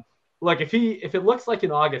 Like if it looks like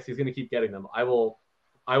in August he's going to keep getting them, I will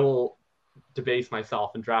debase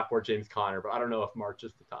myself and draft more James Conner, but I don't know if March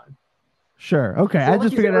is the time. Sure. Okay. I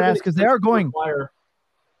just figured I'd ask because they are going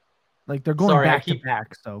like they're going back to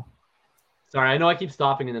back. So sorry, I know I keep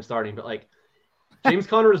stopping and then starting, but like James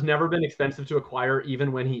Conner has never been expensive to acquire,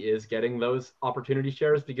 even when he is getting those opportunity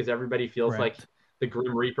shares, because everybody feels like the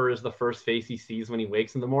Grim Reaper is the first face he sees when he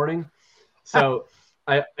wakes in the morning. So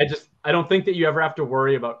I don't think that you ever have to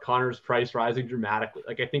worry about Conner's price rising dramatically.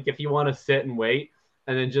 Like I think if you want to sit and wait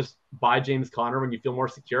and then just buy James Conner when you feel more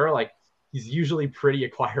secure, like he's usually pretty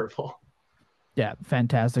acquirable. Yeah,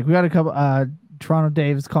 fantastic. We got a couple. Toronto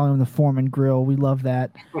Dave is calling him the Foreman Grill. We love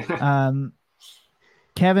that.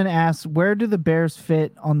 Kevin asks, where do the Bears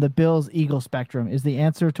fit on the Bills-Eagle spectrum? Is the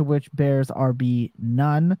answer to which Bears RB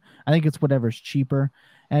none? I think it's whatever's cheaper.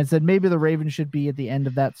 And it said maybe the Ravens should be at the end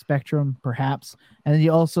of that spectrum, perhaps. And then he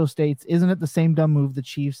also states, isn't it the same dumb move the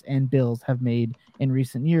Chiefs and Bills have made in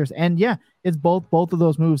recent years? And yeah, it's both. Both of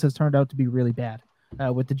those moves has turned out to be really bad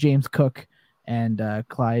with the James Cook and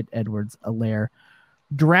Clyde Edwards-Helaire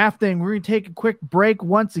drafting. We're going to take a quick break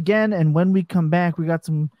once again. And when we come back, we got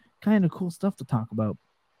some kind of cool stuff to talk about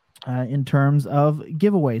in terms of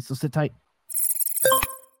giveaways. So sit tight.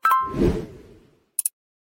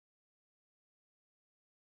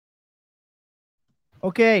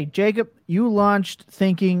 Okay, Jacob, you launched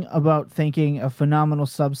Thinking About Thinking, a phenomenal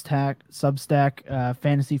Substack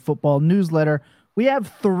fantasy football newsletter. We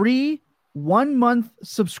have 3 1-month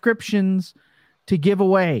subscriptions to give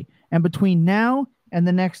away. And between now and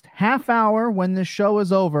the next half hour when this show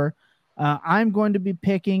is over, I'm going to be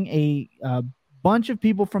picking a bunch of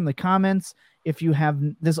people from the comments. If you have,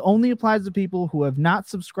 this only applies to people who have not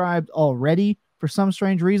subscribed already for some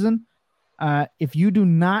strange reason. If you do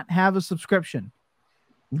not have a subscription,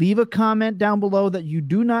 leave a comment down below that you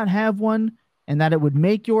do not have one and that it would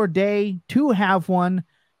make your day to have one.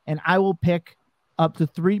 And I will pick up to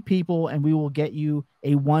 3 people and we will get you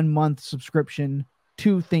a 1-month subscription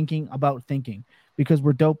to Thinking About Thinking, because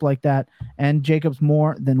we're dope like that. And Jacob's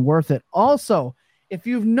more than worth it. Also, if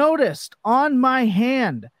you've noticed on my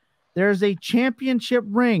hand, there's a championship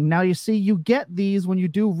ring. Now, you see, you get these when you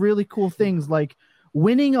do really cool things like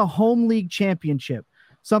winning a home league championship,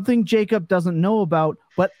 something Jacob doesn't know about,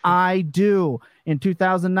 but I do. In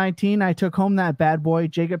 2019, I took home that bad boy.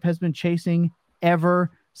 Jacob has been chasing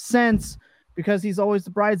ever since because he's always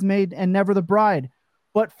the bridesmaid and never the bride.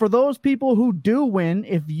 But for those people who do win,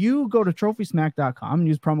 if you go to trophysmack.com and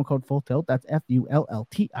use promo code FULLTILT, that's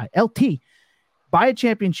FULLTILT, buy a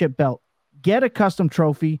championship belt, get a custom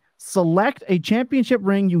trophy, select a championship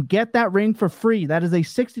ring, you get that ring for free. That is a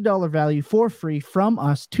 $60 value for free from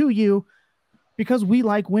us to you because we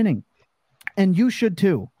like winning. And you should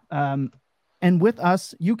too. And with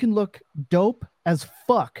us, you can look dope as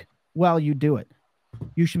fuck while you do it.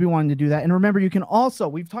 You should be wanting to do that. And remember, you can also,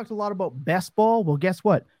 we've talked a lot about best ball. Well, guess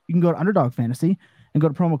what? You can go to Underdog Fantasy and go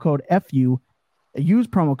to promo code use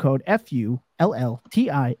promo code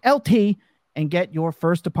FULLTILT and get your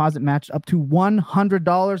first deposit matched up to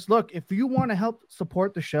 $100. Look, if you want to help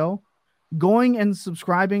support the show, going and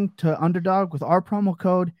subscribing to Underdog with our promo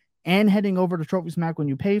code and heading over to Trophy Smack when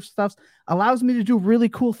you pay stuff allows me to do really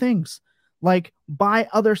cool things, like buy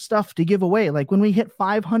other stuff to give away. Like when we hit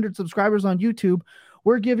 500 subscribers on YouTube,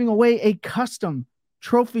 we're giving away a custom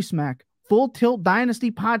Trophy Smack Full Tilt Dynasty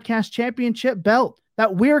Podcast Championship belt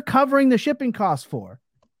that we're covering the shipping costs for.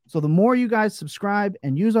 So the more you guys subscribe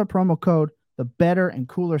and use our promo code, the better and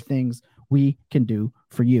cooler things we can do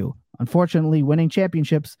for you. Unfortunately, winning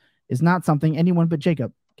championships is not something anyone but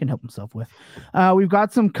Jacob can help himself with. We've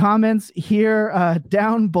got some comments here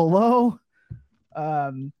down below.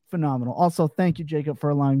 Phenomenal. Also, thank you, Jacob, for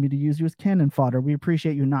allowing me to use you as cannon fodder. We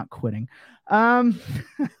appreciate you not quitting,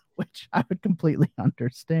 which I would completely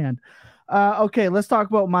understand. Okay, let's talk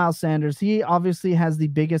about Miles Sanders. He obviously has the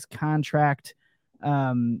biggest contract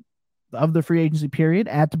of the free agency period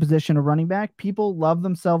at the position of running back. People love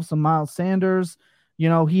themselves some Miles Sanders. You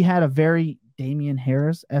know, he had a very Damian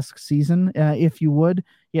Harris-esque season, if you would.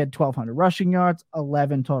 He had 1,200 rushing yards,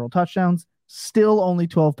 11 total touchdowns, still only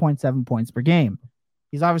 12.7 points per game.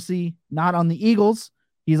 He's obviously not on the Eagles.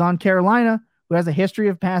 He's on Carolina, who has a history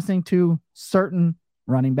of passing to certain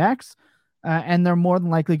running backs. And they're more than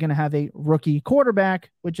likely going to have a rookie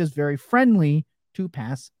quarterback, which is very friendly to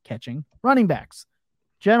pass-catching running backs.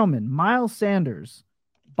 Gentlemen, Miles Sanders,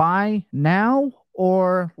 buy now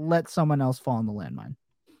or let someone else fall on the landmine?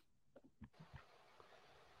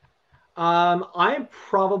 I'm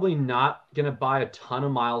probably not going to buy a ton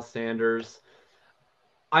of Miles Sanders.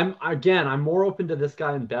 I'm more open to this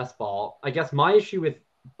guy in best ball. I guess my issue with,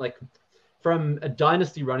 like, from a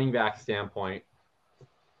dynasty running back standpoint,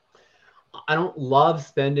 I don't love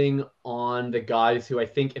spending on the guys who I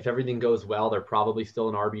think if everything goes well, they're probably still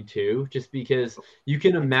an RB2, just because you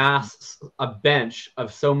can amass a bench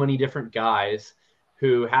of so many different guys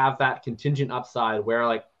who have that contingent upside where,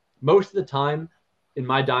 like, most of the time in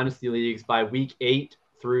my dynasty leagues by week 8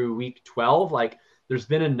 through week 12, like, there's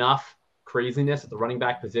been enough craziness at the running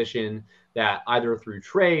back position that either through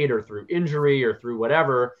trade or through injury or through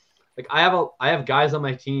whatever, like I have guys on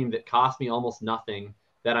my team that cost me almost nothing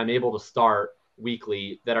that I'm able to start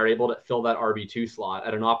weekly that are able to fill that RB2 slot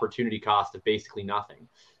at an opportunity cost of basically nothing.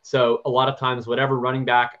 So a lot of times, whatever running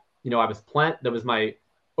back, I was that was my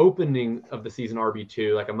opening of the season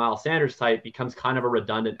RB2, like a Miles Sanders type, becomes kind of a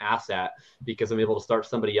redundant asset because I'm able to start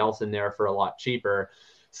somebody else in there for a lot cheaper.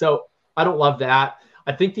 So I don't love that.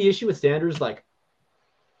 I think the issue with Sanders, like,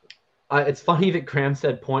 it's funny that Graham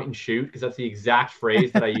said point and shoot, because that's the exact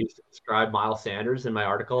phrase that I used to describe Miles Sanders in my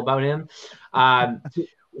article about him.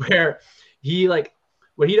 Where he, like,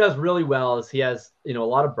 what he does really well is he has, a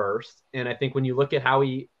lot of burst. And I think when you look at how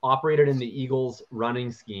he operated in the Eagles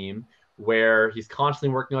running scheme, where he's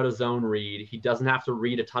constantly working out a zone read, he doesn't have to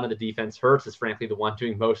read a ton of the defense. Hurts is frankly the one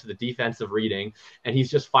doing most of the defensive reading, and he's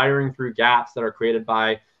just firing through gaps that are created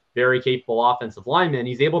by very capable offensive linemen.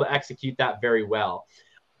 He's able to execute that very well.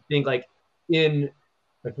 Think, like, in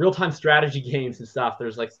like real-time strategy games and stuff,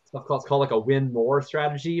 there's like stuff called like a win more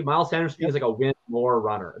strategy. Miles Sanders is like a win more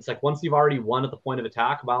runner. It's like once you've already won at the point of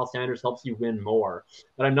attack, Miles Sanders helps you win more.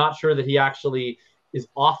 But I'm not sure that he actually is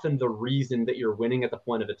often the reason that you're winning at the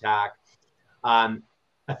point of attack. I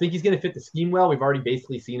think he's going to fit the scheme well. We've already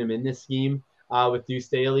basically seen him in this scheme with Deuce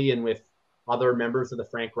Staley and with other members of the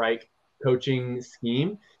Frank Reich coaching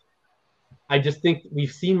scheme. I just think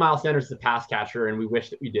we've seen Miles Sanders as a pass catcher, and we wish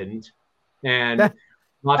that we didn't. And I'm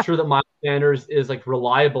not sure that Miles Sanders is like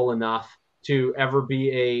reliable enough to ever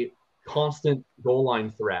be a constant goal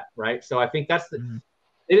line threat, right? So I think it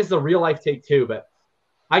is the real life take too. But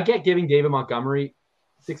I get giving David Montgomery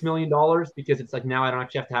 $6 million because it's like now I don't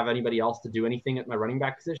actually have to have anybody else to do anything at my running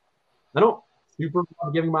back position. I don't super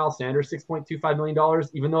love giving Miles Sanders $6.25 million,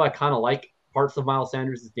 even though I kind of like parts of Miles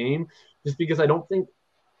Sanders' game, just because I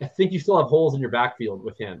think you still have holes in your backfield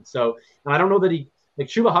with him. So, and I don't know that like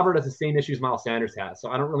Chuba Hubbard has the same issues Miles Sanders has. So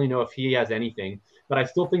I don't really know if he has anything, but I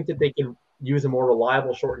still think that they can use a more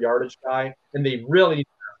reliable short yardage guy, and they really need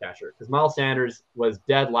a pass catcher because Miles Sanders was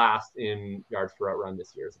dead last in yards per route run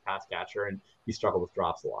this year as a pass catcher, and he struggled with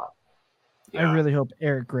drops a lot. Yeah. I really hope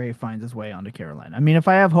Eric Gray finds his way onto Carolina. I mean, if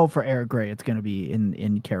I have hope for Eric Gray, it's going to be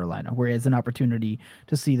in Carolina, where he has an opportunity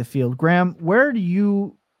to see the field. Graham, where do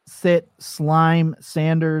you sit Slime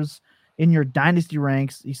Sanders in your dynasty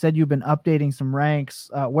ranks? You said you've been updating some ranks.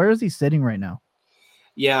 Where is he sitting right now?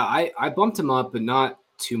 Yeah, I bumped him up, but not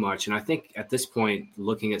too much. And I think at this point,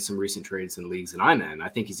 looking at some recent trades and leagues that I'm in, I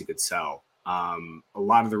think he's a good sell. A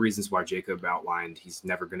lot of the reasons why Jacob outlined, he's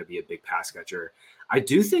never going to be a big pass catcher. I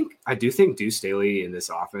do think Deuce Staley in this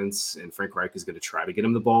offense and Frank Reich is going to try to get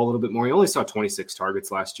him the ball a little bit more. He only saw 26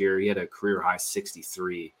 targets last year. He had a career high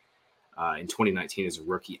 63 in 2019 as a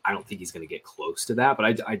rookie. I don't think he's going to get close to that,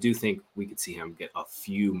 but I do think we could see him get a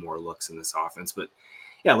few more looks in this offense. But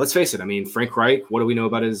yeah, let's face it. I mean, Frank Reich, what do we know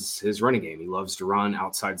about his running game? He loves to run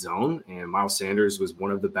outside zone, and Miles Sanders was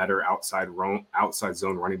one of the better outside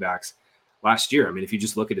zone running backs last year. I mean, if you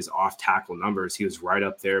just look at his off-tackle numbers, he was right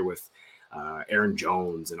up there with Aaron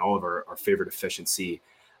Jones and all of our favorite efficiency,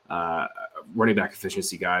 running back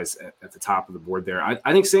efficiency guys at the top of the board there.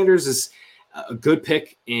 I think Sanders is a good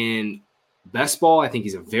pick in best ball. I think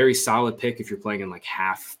he's a very solid pick if you're playing in like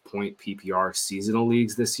half-point PPR seasonal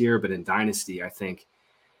leagues this year. But in Dynasty, I think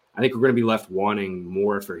we're going to be left wanting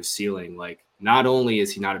more for his ceiling. Like, not only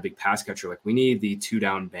is he not a big pass catcher, like we need the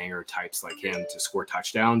 2-down banger types like him to score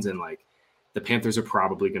touchdowns, and like the Panthers are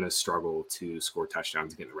probably going to struggle to score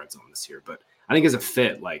touchdowns and get in the red zone this year. But I think as a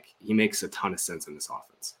fit, like, he makes a ton of sense in this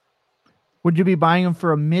offense. Would you be buying him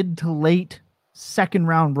for a mid to late second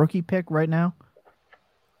round rookie pick right now,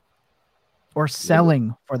 or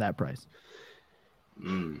selling for that price?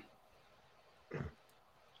 Man,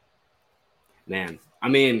 I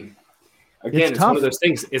mean, again, it's one of those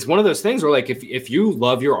things. It's one of those things where, like, if you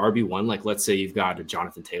love your RB1, like let's say you've got a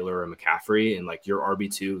Jonathan Taylor or a McCaffrey, and like your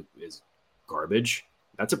RB2 is garbage,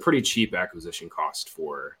 that's a pretty cheap acquisition cost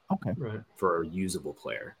for a usable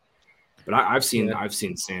player. But I've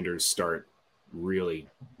seen Sanders start really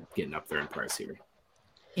getting up there in price here.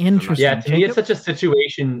 Interesting. Yeah, to me, it's such a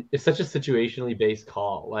situationally based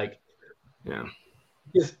call. Like, yeah.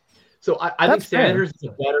 So I think Sanders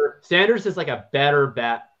is like a better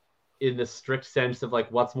bet in the strict sense of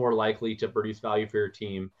like what's more likely to produce value for your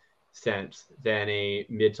team sense than a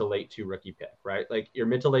mid to late 2 rookie pick, right? Like your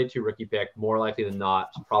mid to late 2 rookie pick, more likely than not,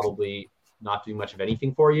 probably not doing much of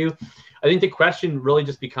anything for you. I think the question really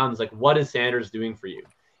just becomes like, what is Sanders doing for you?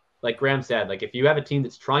 Like Graham said, like if you have a team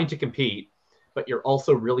that's trying to compete, but you're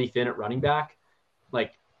also really thin at running back,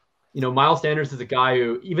 like, Miles Sanders is a guy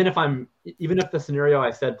who, even if the scenario I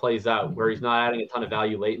said plays out where he's not adding a ton of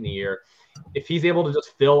value late in the year, if he's able to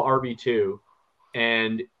just fill RB2,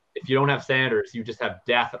 and if you don't have Sanders, you just have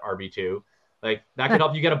death at RB2, like that can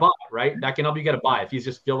help you get a buy, right? That can help you get a buy if he's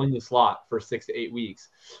just filling the slot for 6 to 8 weeks.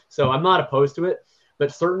 So I'm not opposed to it,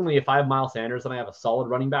 but certainly if I have Miles Sanders and I have a solid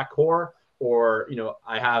running back core, or,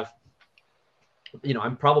 I have,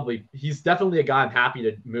 he's definitely a guy I'm happy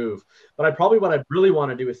to move, but what I really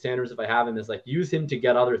want to do with Sanders, if I have him, is like use him to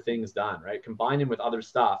get other things done, right? Combine him with other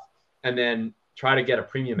stuff and then try to get a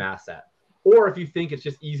premium asset. Or if you think it's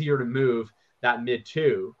just easier to move that mid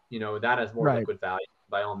 2, that has more liquid value,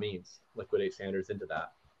 by all means, liquidate Sanders into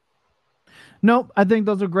that. Nope. I think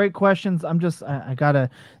those are great questions. I gotta,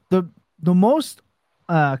 the most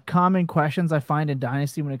common questions I find in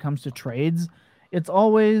Dynasty when it comes to trades, it's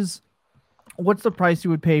always, what's the price you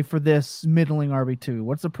would pay for this middling RB2?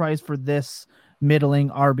 What's the price for this middling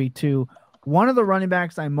RB2? One of the running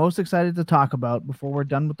backs I'm most excited to talk about before we're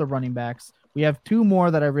done with the running backs, we have 2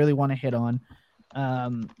 more that I really want to hit on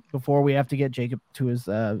before we have to get Jacob to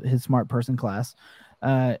his smart person class.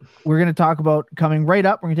 We're going to talk about coming right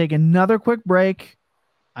up. We're going to take another quick break.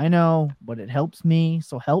 I know, but it helps me.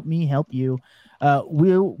 So help me help you.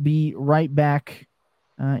 We'll be right back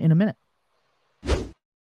in a minute.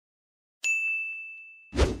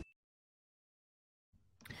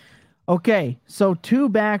 Okay, so 2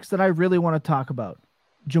 backs that I really want to talk about.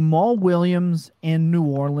 Jamal Williams in New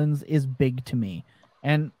Orleans is big to me.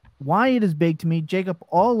 And why it is big to me, Jacob,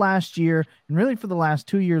 all last year, and really for the last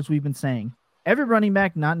 2 years, we've been saying every running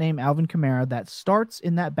back not named Alvin Kamara that starts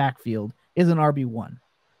in that backfield is an RB1.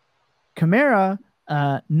 Kamara,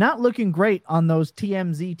 not looking great on those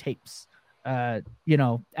TMZ tapes.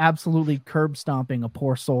 Absolutely curb stomping a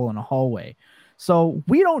poor soul in a hallway. So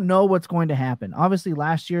we don't know what's going to happen. Obviously,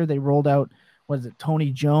 last year they rolled out,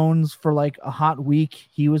 Tony Jones for like a hot week.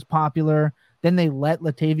 He was popular. Then they let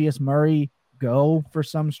Latavius Murray go for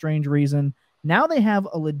some strange reason. Now they have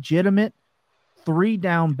a legitimate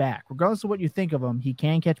 3-down back. Regardless of what you think of him, he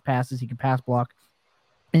can catch passes, he can pass block,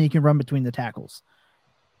 and he can run between the tackles.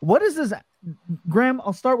 What is this? Graham,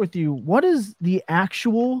 I'll start with you. What is the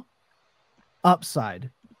actual upside,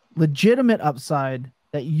 legitimate upside,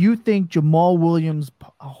 that you think Jamal Williams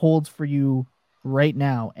holds for you right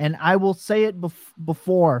now? And I will say it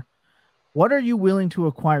before, what are you willing to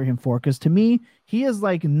acquire him for? Because to me, he is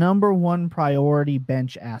like number 1 priority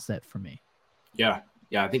bench asset for me. Yeah,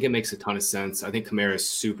 I think it makes a ton of sense. I think Kamara is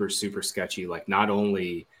super, super sketchy. Like not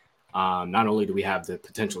only do we have the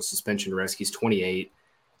potential suspension risk, he's 28.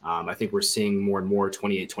 I think we're seeing more and more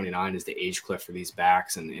 28, 29 is the age cliff for these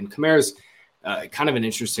backs. And Kamara's kind of an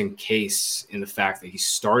interesting case in the fact that he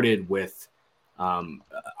started with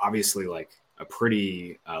obviously like a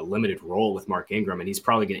pretty limited role with Mark Ingram, and he's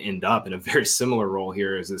probably going to end up in a very similar role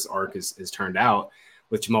here as this arc is turned out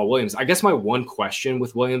with Jamal Williams. I guess my one question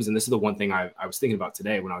with Williams, and this is the one thing I was thinking about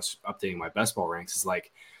today when I was updating my best ball ranks, is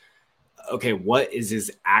like, okay, what is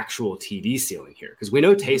his actual TD ceiling here? Because we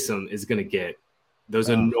know Taysom is going to get those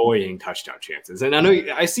annoying touchdown chances. And I know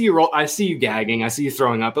I see you gagging, I see you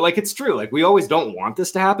throwing up, but like, it's true. Like we always don't want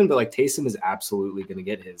this to happen, but like Taysom is absolutely going to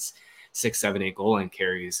get his 6, 7, 8 goal line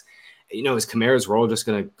carries. Is Kamara's role just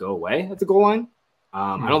going to go away at the goal line?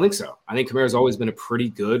 I don't think so. I think Kamara's always been a pretty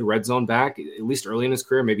good red zone back, at least early in his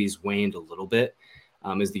career. Maybe he's waned a little bit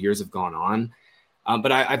as the years have gone on.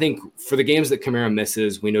 But I think for the games that Kamara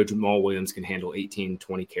misses, we know Jamal Williams can handle 18,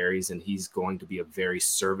 20 carries, and he's going to be a very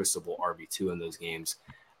serviceable RB2 in those games.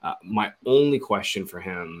 My only question for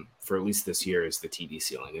him for at least this year is the TD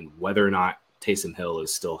ceiling and whether or not Taysom Hill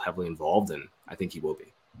is still heavily involved, and I think he will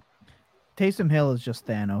be. Taysom Hill is just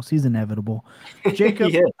Thanos. He's inevitable.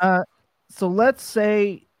 Jacob, so let's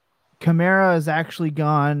say Kamara is actually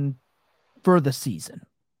gone for the season.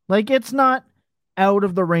 Like, it's not out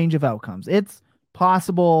of the range of outcomes. It's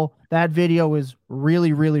possible that video is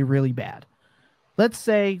really, really, really bad. Let's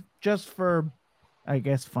say, just for, I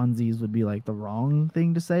guess funsies would be like the wrong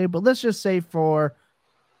thing to say, but let's just say for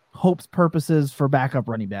hope's purposes for backup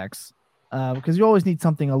running backs, because you always need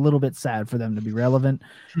something a little bit sad for them to be relevant.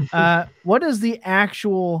 What is the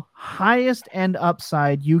actual highest end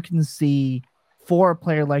upside you can see for a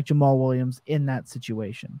player like Jamal Williams in that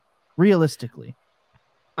situation, realistically?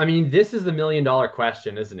 I mean, this is the $1 million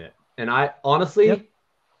question, isn't it? And I honestly,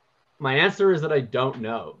 my answer is that I don't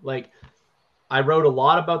know. Like, I wrote a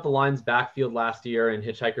lot about the Lions backfield last year in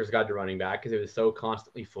Hitchhiker's Guide to Running Back because it was so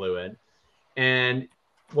constantly fluid. And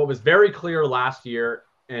what was very clear last year,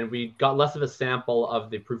 and we got less of a sample of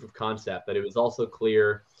the proof of concept, but it was also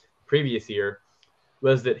clear previous year,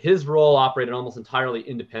 was that his role operated almost entirely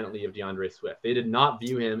independently of DeAndre Swift. They did not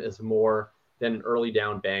view him as more than an early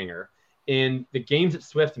down banger. In the games that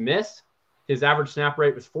Swift missed, his average snap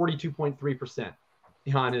rate was 42.3%.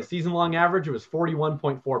 On his season-long average, it was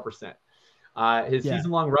 41.4%. His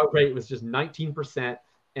season-long route rate was just 19%.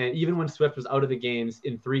 And even when Swift was out of the games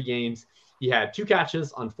in 3 games, he had 2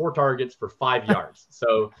 catches on 4 targets for 5 yards.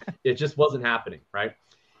 So it just wasn't happening, right?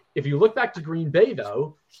 If you look back to Green Bay,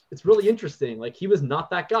 though, it's really interesting. Like, he was not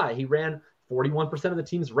that guy. He ran 41% of the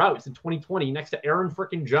team's routes in 2020 next to Aaron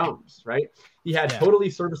frickin' Jones, right? He had totally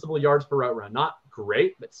serviceable yards per route run. Not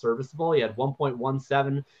great, but serviceable. He had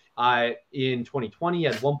 1.17 in 2020. He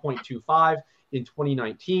had 1.25 in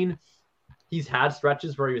 2019. He's had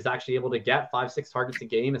stretches where he was actually able to get 5-6 targets a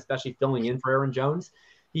game, especially filling in for Aaron Jones.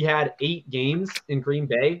 He had 8 games in Green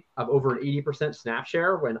Bay of over an 80% snap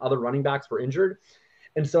share when other running backs were injured.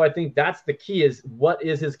 And so I think that's the key, is what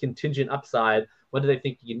is his contingent upside? What do they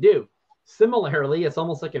think he can do? Similarly, it's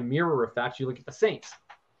almost like a mirror effect. You look at the Saints.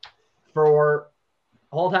 For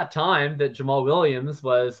all that time that Jamal Williams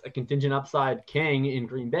was a contingent upside king in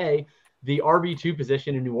Green Bay, the RB2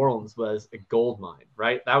 position in New Orleans was a gold mine,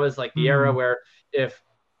 right? That was like the era where if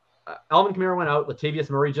Alvin Kamara went out,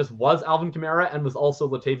 Latavius Murray just was Alvin Kamara and was also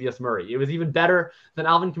Latavius Murray. It was even better than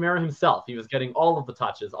Alvin Kamara himself. He was getting all of the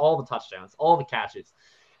touches, all the touchdowns, all the catches.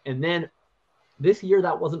 And then this year,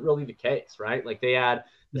 that wasn't really the case, right? Like, they had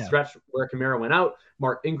the stretch where Kamara went out.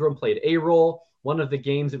 Mark Ingram played a role. One of the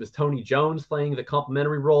games, it was Tony Jones playing the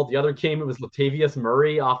complementary role. The other game, it was Latavius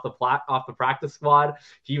Murray off the practice squad.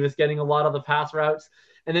 He was getting a lot of the pass routes.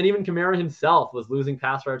 And then even Kamara himself was losing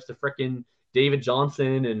pass routes to frickin' David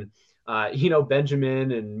Johnson and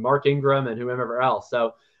Benjamin and Mark Ingram and whoever else.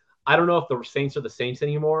 So I don't know if the Saints are the Saints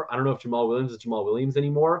anymore. I don't know if Jamal Williams is Jamal Williams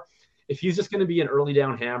anymore. If he's just going to be an early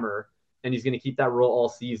down hammer and he's going to keep that role all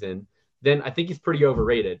season, then I think he's pretty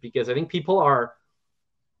overrated, because I think people are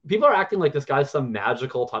acting like this guy's some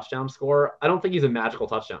magical touchdown scorer. I don't think he's a magical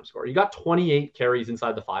touchdown scorer. He got 28 carries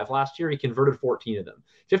inside the 5 last year. He converted 14 of them.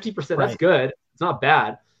 50%, that's good. It's not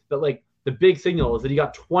bad. But like, the big signal is that he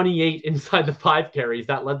got 28 inside the 5 carries.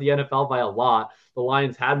 That led the NFL by a lot. The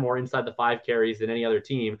Lions had more inside the 5 carries than any other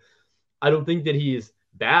team. I don't think that he's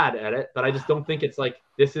bad at it, but I just don't think it's like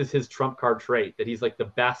this is his trump card trait, that he's like the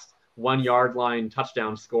best 1-yard line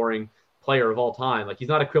touchdown scoring player of all time. Like, he's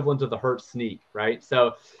not equivalent to the Hurts sneak, right?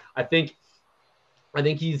 So I think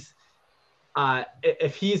he's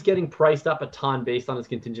if he's getting priced up a ton based on his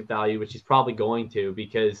contingent value, which he's probably going to,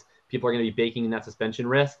 because people are going to be baking in that suspension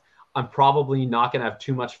risk, I'm probably not going to have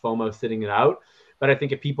too much FOMO sitting it out. But I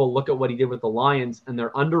think if people look at what he did with the Lions and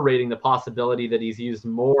they're underrating the possibility that he's used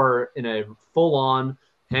more in a full-on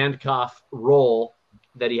handcuff role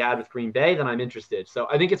that he had with Green Bay, then I'm interested. So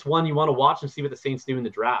I think it's one you want to watch and see what the Saints do in the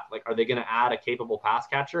draft. Like, are they going to add a capable pass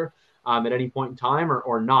catcher at any point in time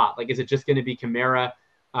or not? Like, is it just going to be Kamara,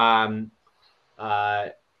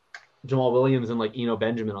 Jamal Williams, and like Eno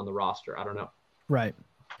Benjamin on the roster? I don't know. Right.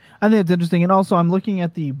 I think it's interesting. And also, I'm looking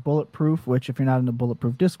at the Bulletproof, which if you're not in the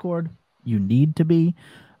Bulletproof Discord, you need to be.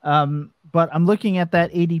 But I'm looking at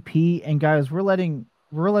that ADP, and guys, we're letting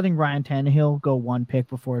Ryan Tannehill go 1 pick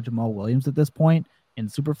before Jamal Williams at this point in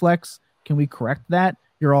Superflex. Can we correct that?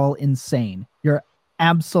 You're all insane. You're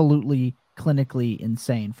absolutely clinically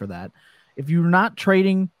insane for that. If you're not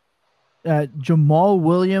trading Jamal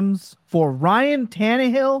Williams for Ryan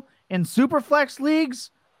Tannehill in Superflex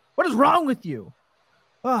leagues, what is wrong with you?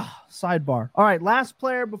 Sidebar. All right, last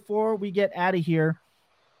player before we get out of here.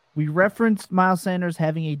 We referenced Miles Sanders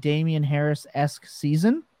having a Damian Harris-esque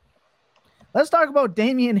season. Let's talk about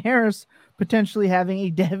Damian Harris potentially having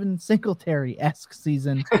a Devin Singletary-esque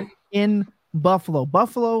season in Buffalo.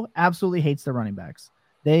 Buffalo absolutely hates their running backs.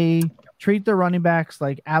 They treat their running backs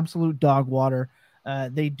like absolute dog water.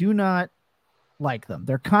 They do not like them.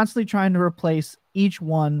 They're constantly trying to replace each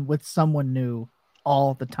one with someone new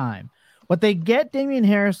all the time. But they get Damian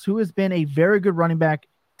Harris, who has been a very good running back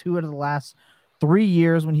 2 out of the last 3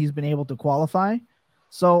 years when he's been able to qualify.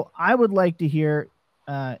 So I would like to hear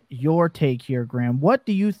your take here, Graham. What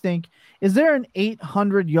do you think? Is there an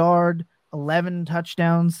 800-yard,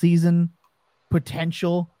 11-touchdown season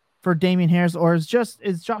potential for Damian Harris, or is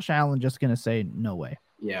Josh Allen just going to say no way?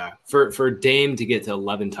 Yeah, for Dame to get to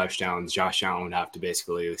 11 touchdowns, Josh Allen would have to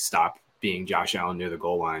basically stop being Josh Allen near the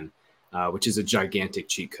goal line, which is a gigantic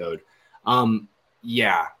cheat code.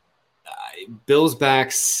 Bills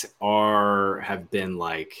backs have been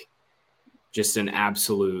like just an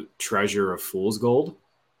absolute treasure of fool's gold.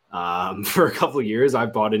 For a couple of years, I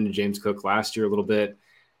bought into James Cook last year a little bit.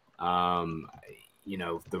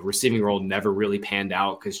 The receiving role never really panned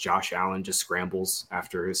out because Josh Allen just scrambles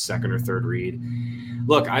after his second or third read.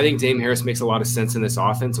 Look, I think Damian Harris makes a lot of sense in this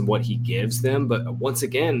offense and what he gives them. But once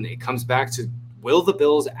again, it comes back to, will the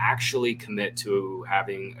Bills actually commit to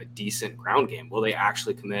having a decent ground game? Will they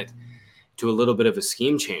actually commit to a little bit of a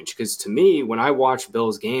scheme change? Because to me, when I watch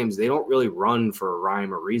Bills games, they don't really run for a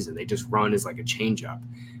rhyme or reason. They just run as like a changeup.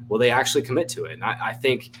 Will they actually commit to it? And I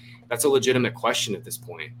think that's a legitimate question at this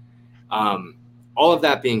point. All of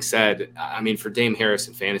that being said, I mean, for Dame Harris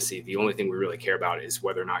in fantasy, the only thing we really care about is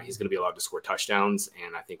whether or not he's going to be allowed to score touchdowns.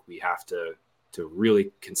 And I think we have to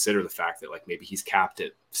really consider the fact that like maybe he's capped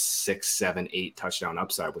at 6, 7, 8 touchdown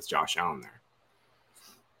upside with Josh Allen there.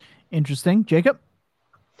 Interesting. Jacob?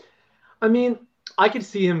 I mean, I could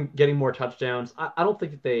see him getting more touchdowns. I don't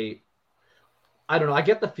think that I don't know. I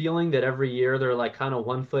get the feeling that every year they're like kind of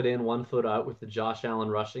 1 foot in, 1 foot out with the Josh Allen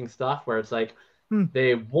rushing stuff, where it's like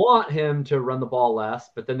they want him to run the ball less,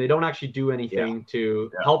 but then they don't actually do anything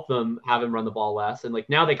to help them have him run the ball less. And like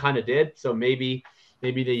now they kind of did. So maybe they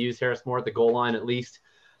use Harris more at the goal line at least.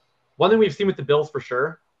 One thing we've seen with the Bills for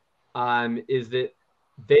sure is that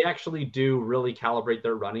they actually do really calibrate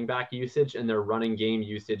their running back usage and their running game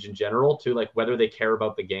usage in general to like whether they care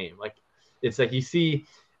about the game. Like it's like you see,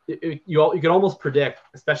 you can almost predict,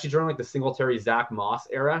 especially during like the Singletary Zach Moss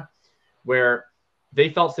era, where they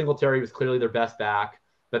felt Singletary was clearly their best back,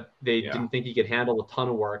 but they didn't think he could handle a ton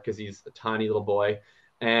of work because he's a tiny little boy.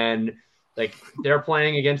 And like they're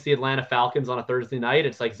playing against the Atlanta Falcons on a Thursday night.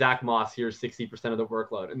 It's like Zach Moss, here's 60% of the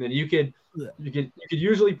workload. And then you could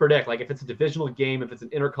usually predict, like if it's a divisional game, if it's an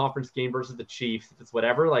interconference game versus the Chiefs, if it's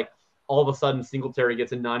whatever, like all of a sudden Singletary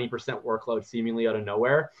gets a 90% workload seemingly out of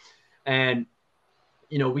nowhere. And,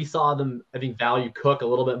 we saw them, I think, value Cook a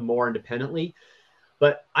little bit more independently,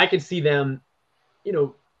 but I could see them,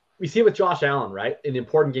 we see it with Josh Allen, right? In the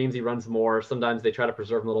important games, he runs more. Sometimes they try to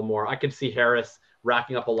preserve him a little more. I could see Harris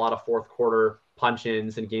racking up a lot of fourth quarter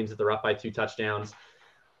punch-ins in games that they're up by 2 touchdowns.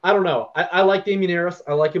 I don't know. I like Damian Harris.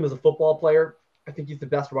 I like him as a football player. I think he's the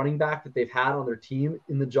best running back that they've had on their team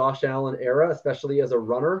in the Josh Allen era, especially as a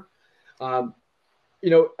runner. I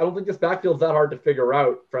don't think this backfield's that hard to figure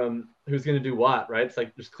out from who's going to do what, right? It's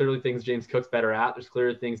like there's clearly things James Cook's better at. There's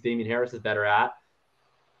clearly things Damian Harris is better at.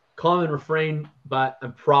 Common refrain, but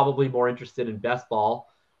I'm probably more interested in best ball,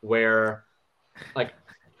 where, like,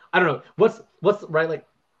 I don't know what's right. Like,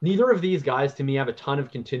 neither of these guys to me have a ton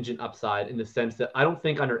of contingent upside in the sense that I don't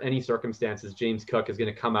think under any circumstances James Cook is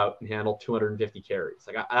going to come out and handle 250 carries.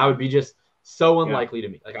 Like, I would be just so unlikely to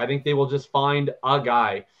me. Like, I think they will just find a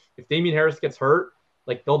guy. If Damian Harris gets hurt,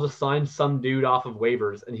 like they'll just sign some dude off of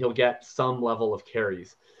waivers and he'll get some level of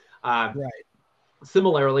carries. Right.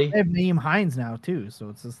 Similarly, they have Naeem Hines now too, so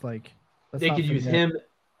it's just like they could use him,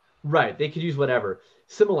 right? They could use whatever.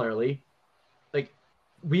 Similarly, like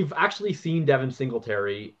we've actually seen Devin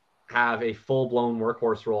Singletary have a full-blown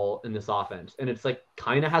workhorse role in this offense, and it's like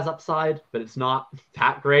kind of has upside, but it's not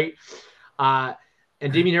that great. And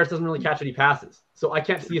Damian Harris doesn't really catch any passes, so I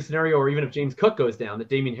can't see a scenario where even if James Cook goes down, that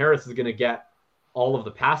Damian Harris is going to get all of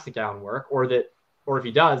the passing down work, or if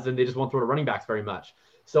he does, then they just won't throw to running backs very much.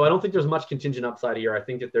 So I don't think there's much contingent upside here. I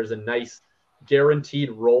think that there's a nice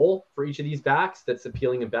guaranteed role for each of these backs that's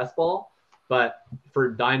appealing in best ball. But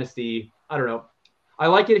for Dynasty, I don't know. I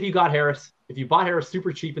like it if you got Harris. If you bought Harris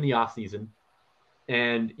super cheap in the offseason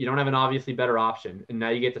and you don't have an obviously better option, and now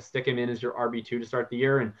you get to stick him in as your RB2 to start the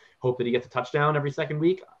year and hope that he gets a touchdown every second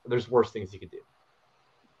week, there's worse things you could do.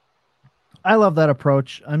 I love that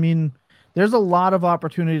approach. I mean, there's a lot of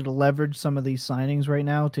opportunity to leverage some of these signings right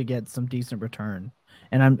now to get some decent return.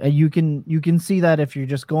 And you can see that if you're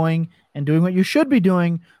just going and doing what you should be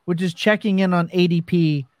doing, which is checking in on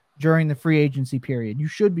ADP during the free agency period. You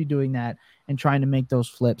should be doing that and trying to make those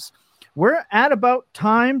flips. We're at about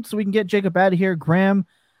time, so we can get Jacob out of here. Graham,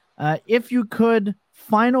 if you could,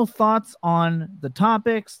 final thoughts on the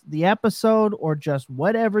topics, the episode, or just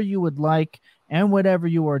whatever you would like and whatever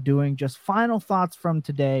you are doing, just final thoughts from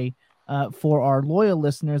today for our loyal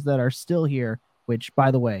listeners that are still here, which,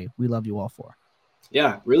 by the way, we love you all for.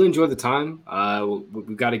 Yeah, really enjoyed the time.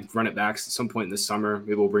 We've got to run it back at some point in this summer.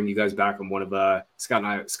 Maybe we'll bring you guys back on one of Scott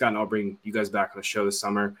and I'll bring you guys back on a show this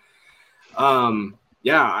summer.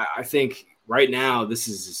 I think right now this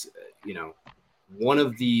is, one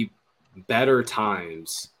of the better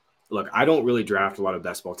times. Look, I don't really draft a lot of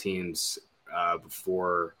best ball teams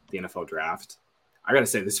before the NFL draft. I got to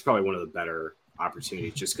say, this is probably one of the better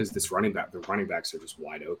opportunities just because the running backs are just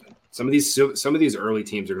wide open. Some of these early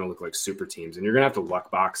teams are going to look like super teams, and you're going to have to luck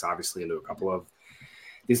box obviously into a couple of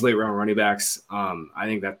these late round running backs. I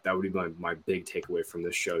think that would be my big takeaway from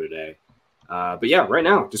this show today. But yeah, right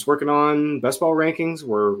now, just working on best ball rankings.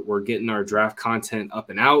 We're getting our draft content up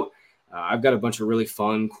and out. I've got a bunch of really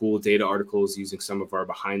fun, cool data articles using some of our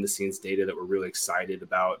behind the scenes data that we're really excited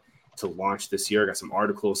about to launch this year. I got some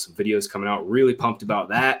articles, some videos coming out. Really pumped about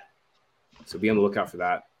that. So be on the lookout for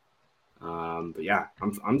that. But yeah,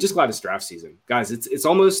 I'm just glad it's draft season, guys. It's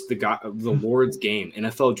almost the Lord's game.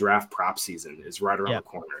 NFL draft prop season is right around the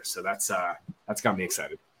corner. So that's got me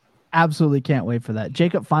excited. Absolutely can't wait for that.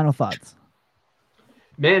 Jacob, final thoughts.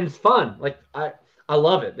 Man, it's fun. Like I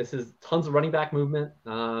love it. This is tons of running back movement.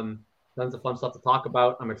 Tons of fun stuff to talk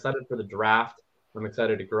about. I'm excited for the draft. I'm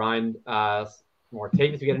excited to grind more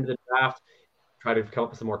tape as we get into the draft. Try to come up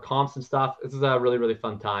with some more comps and stuff. This is a really, really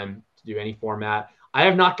fun time to do any format. I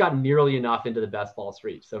have not gotten nearly enough into the best ball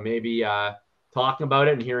street. So maybe talking about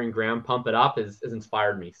it and hearing Graham pump it up has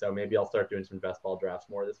inspired me. So maybe I'll start doing some best ball drafts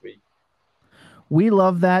more this week. We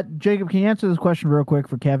love that. Jacob, can you answer this question real quick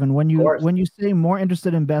for Kevin? When you say more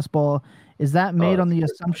interested in best ball, is that made on the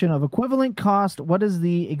assumption of equivalent cost? What is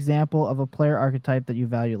the example of a player archetype that you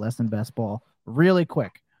value less than best ball? Really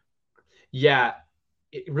quick. Yeah,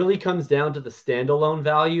 it really comes down to the standalone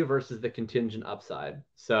value versus the contingent upside.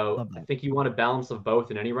 So I think you want a balance of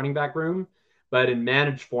both in any running back room, but in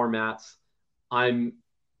managed formats, I'm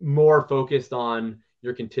more focused on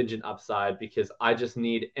your contingent upside because I just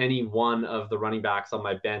need any one of the running backs on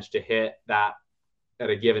my bench to hit that at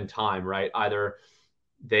a given time, right? Either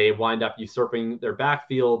they wind up usurping their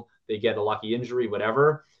backfield, they get a lucky injury,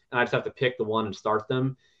 whatever, and I just have to pick the one and start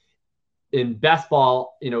them. In best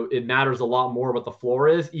ball, it matters a lot more what the floor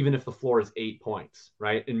is, even if the floor is 8 points,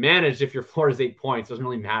 right? In managed, if your floor is 8 points, it doesn't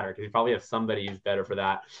really matter because you probably have somebody who's better for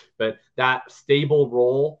that. But that stable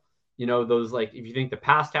role, those if you think the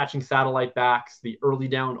pass catching satellite backs, the early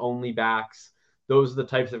down only backs, those are the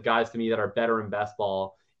types of guys to me that are better in best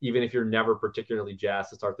ball, even if you're never particularly jazzed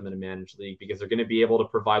to start them in a managed league, because they're going to be able to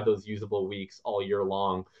provide those usable weeks all year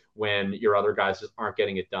long when your other guys just aren't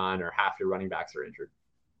getting it done or half your running backs are injured.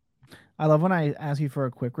 I love when I ask you for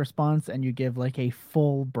a quick response and you give like a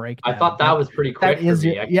full breakdown. I thought that was pretty quick. That is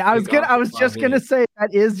I was just gonna say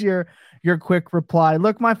that is your quick reply.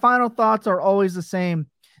 Look, my final thoughts are always the same.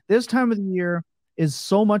 This time of the year is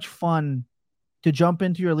so much fun to jump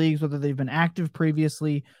into your leagues, whether they've been active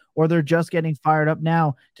previously or they're just getting fired up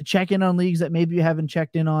now, to check in on leagues that maybe you haven't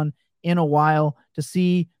checked in on in a while, to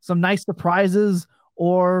see some nice surprises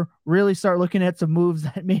or really start looking at some moves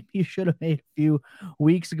that maybe you should have made a few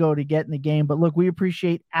weeks ago to get in the game. But look, we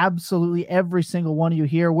appreciate absolutely every single one of you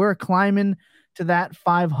here. We're climbing to that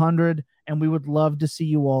 500, and we would love to see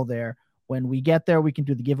you all there. When we get there, we can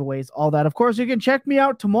do the giveaways, all that. Of course, you can check me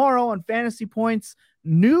out tomorrow on Fantasy Points'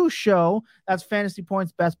 new show. That's Fantasy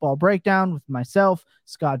Points Best Ball Breakdown with myself,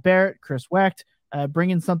 Scott Barrett, Chris Wecht,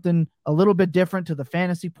 bringing something a little bit different to the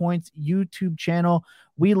Fantasy Points YouTube channel.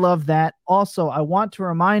 We love that. Also, I want to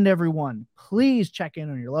remind everyone, please check in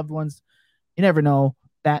on your loved ones. You never know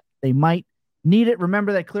that they might need it.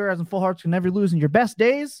 Remember that clear eyes and full hearts can never lose in your best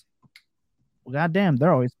days. Well, goddamn,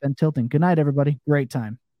 they're always been tilting. Good night, everybody. Great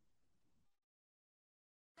time.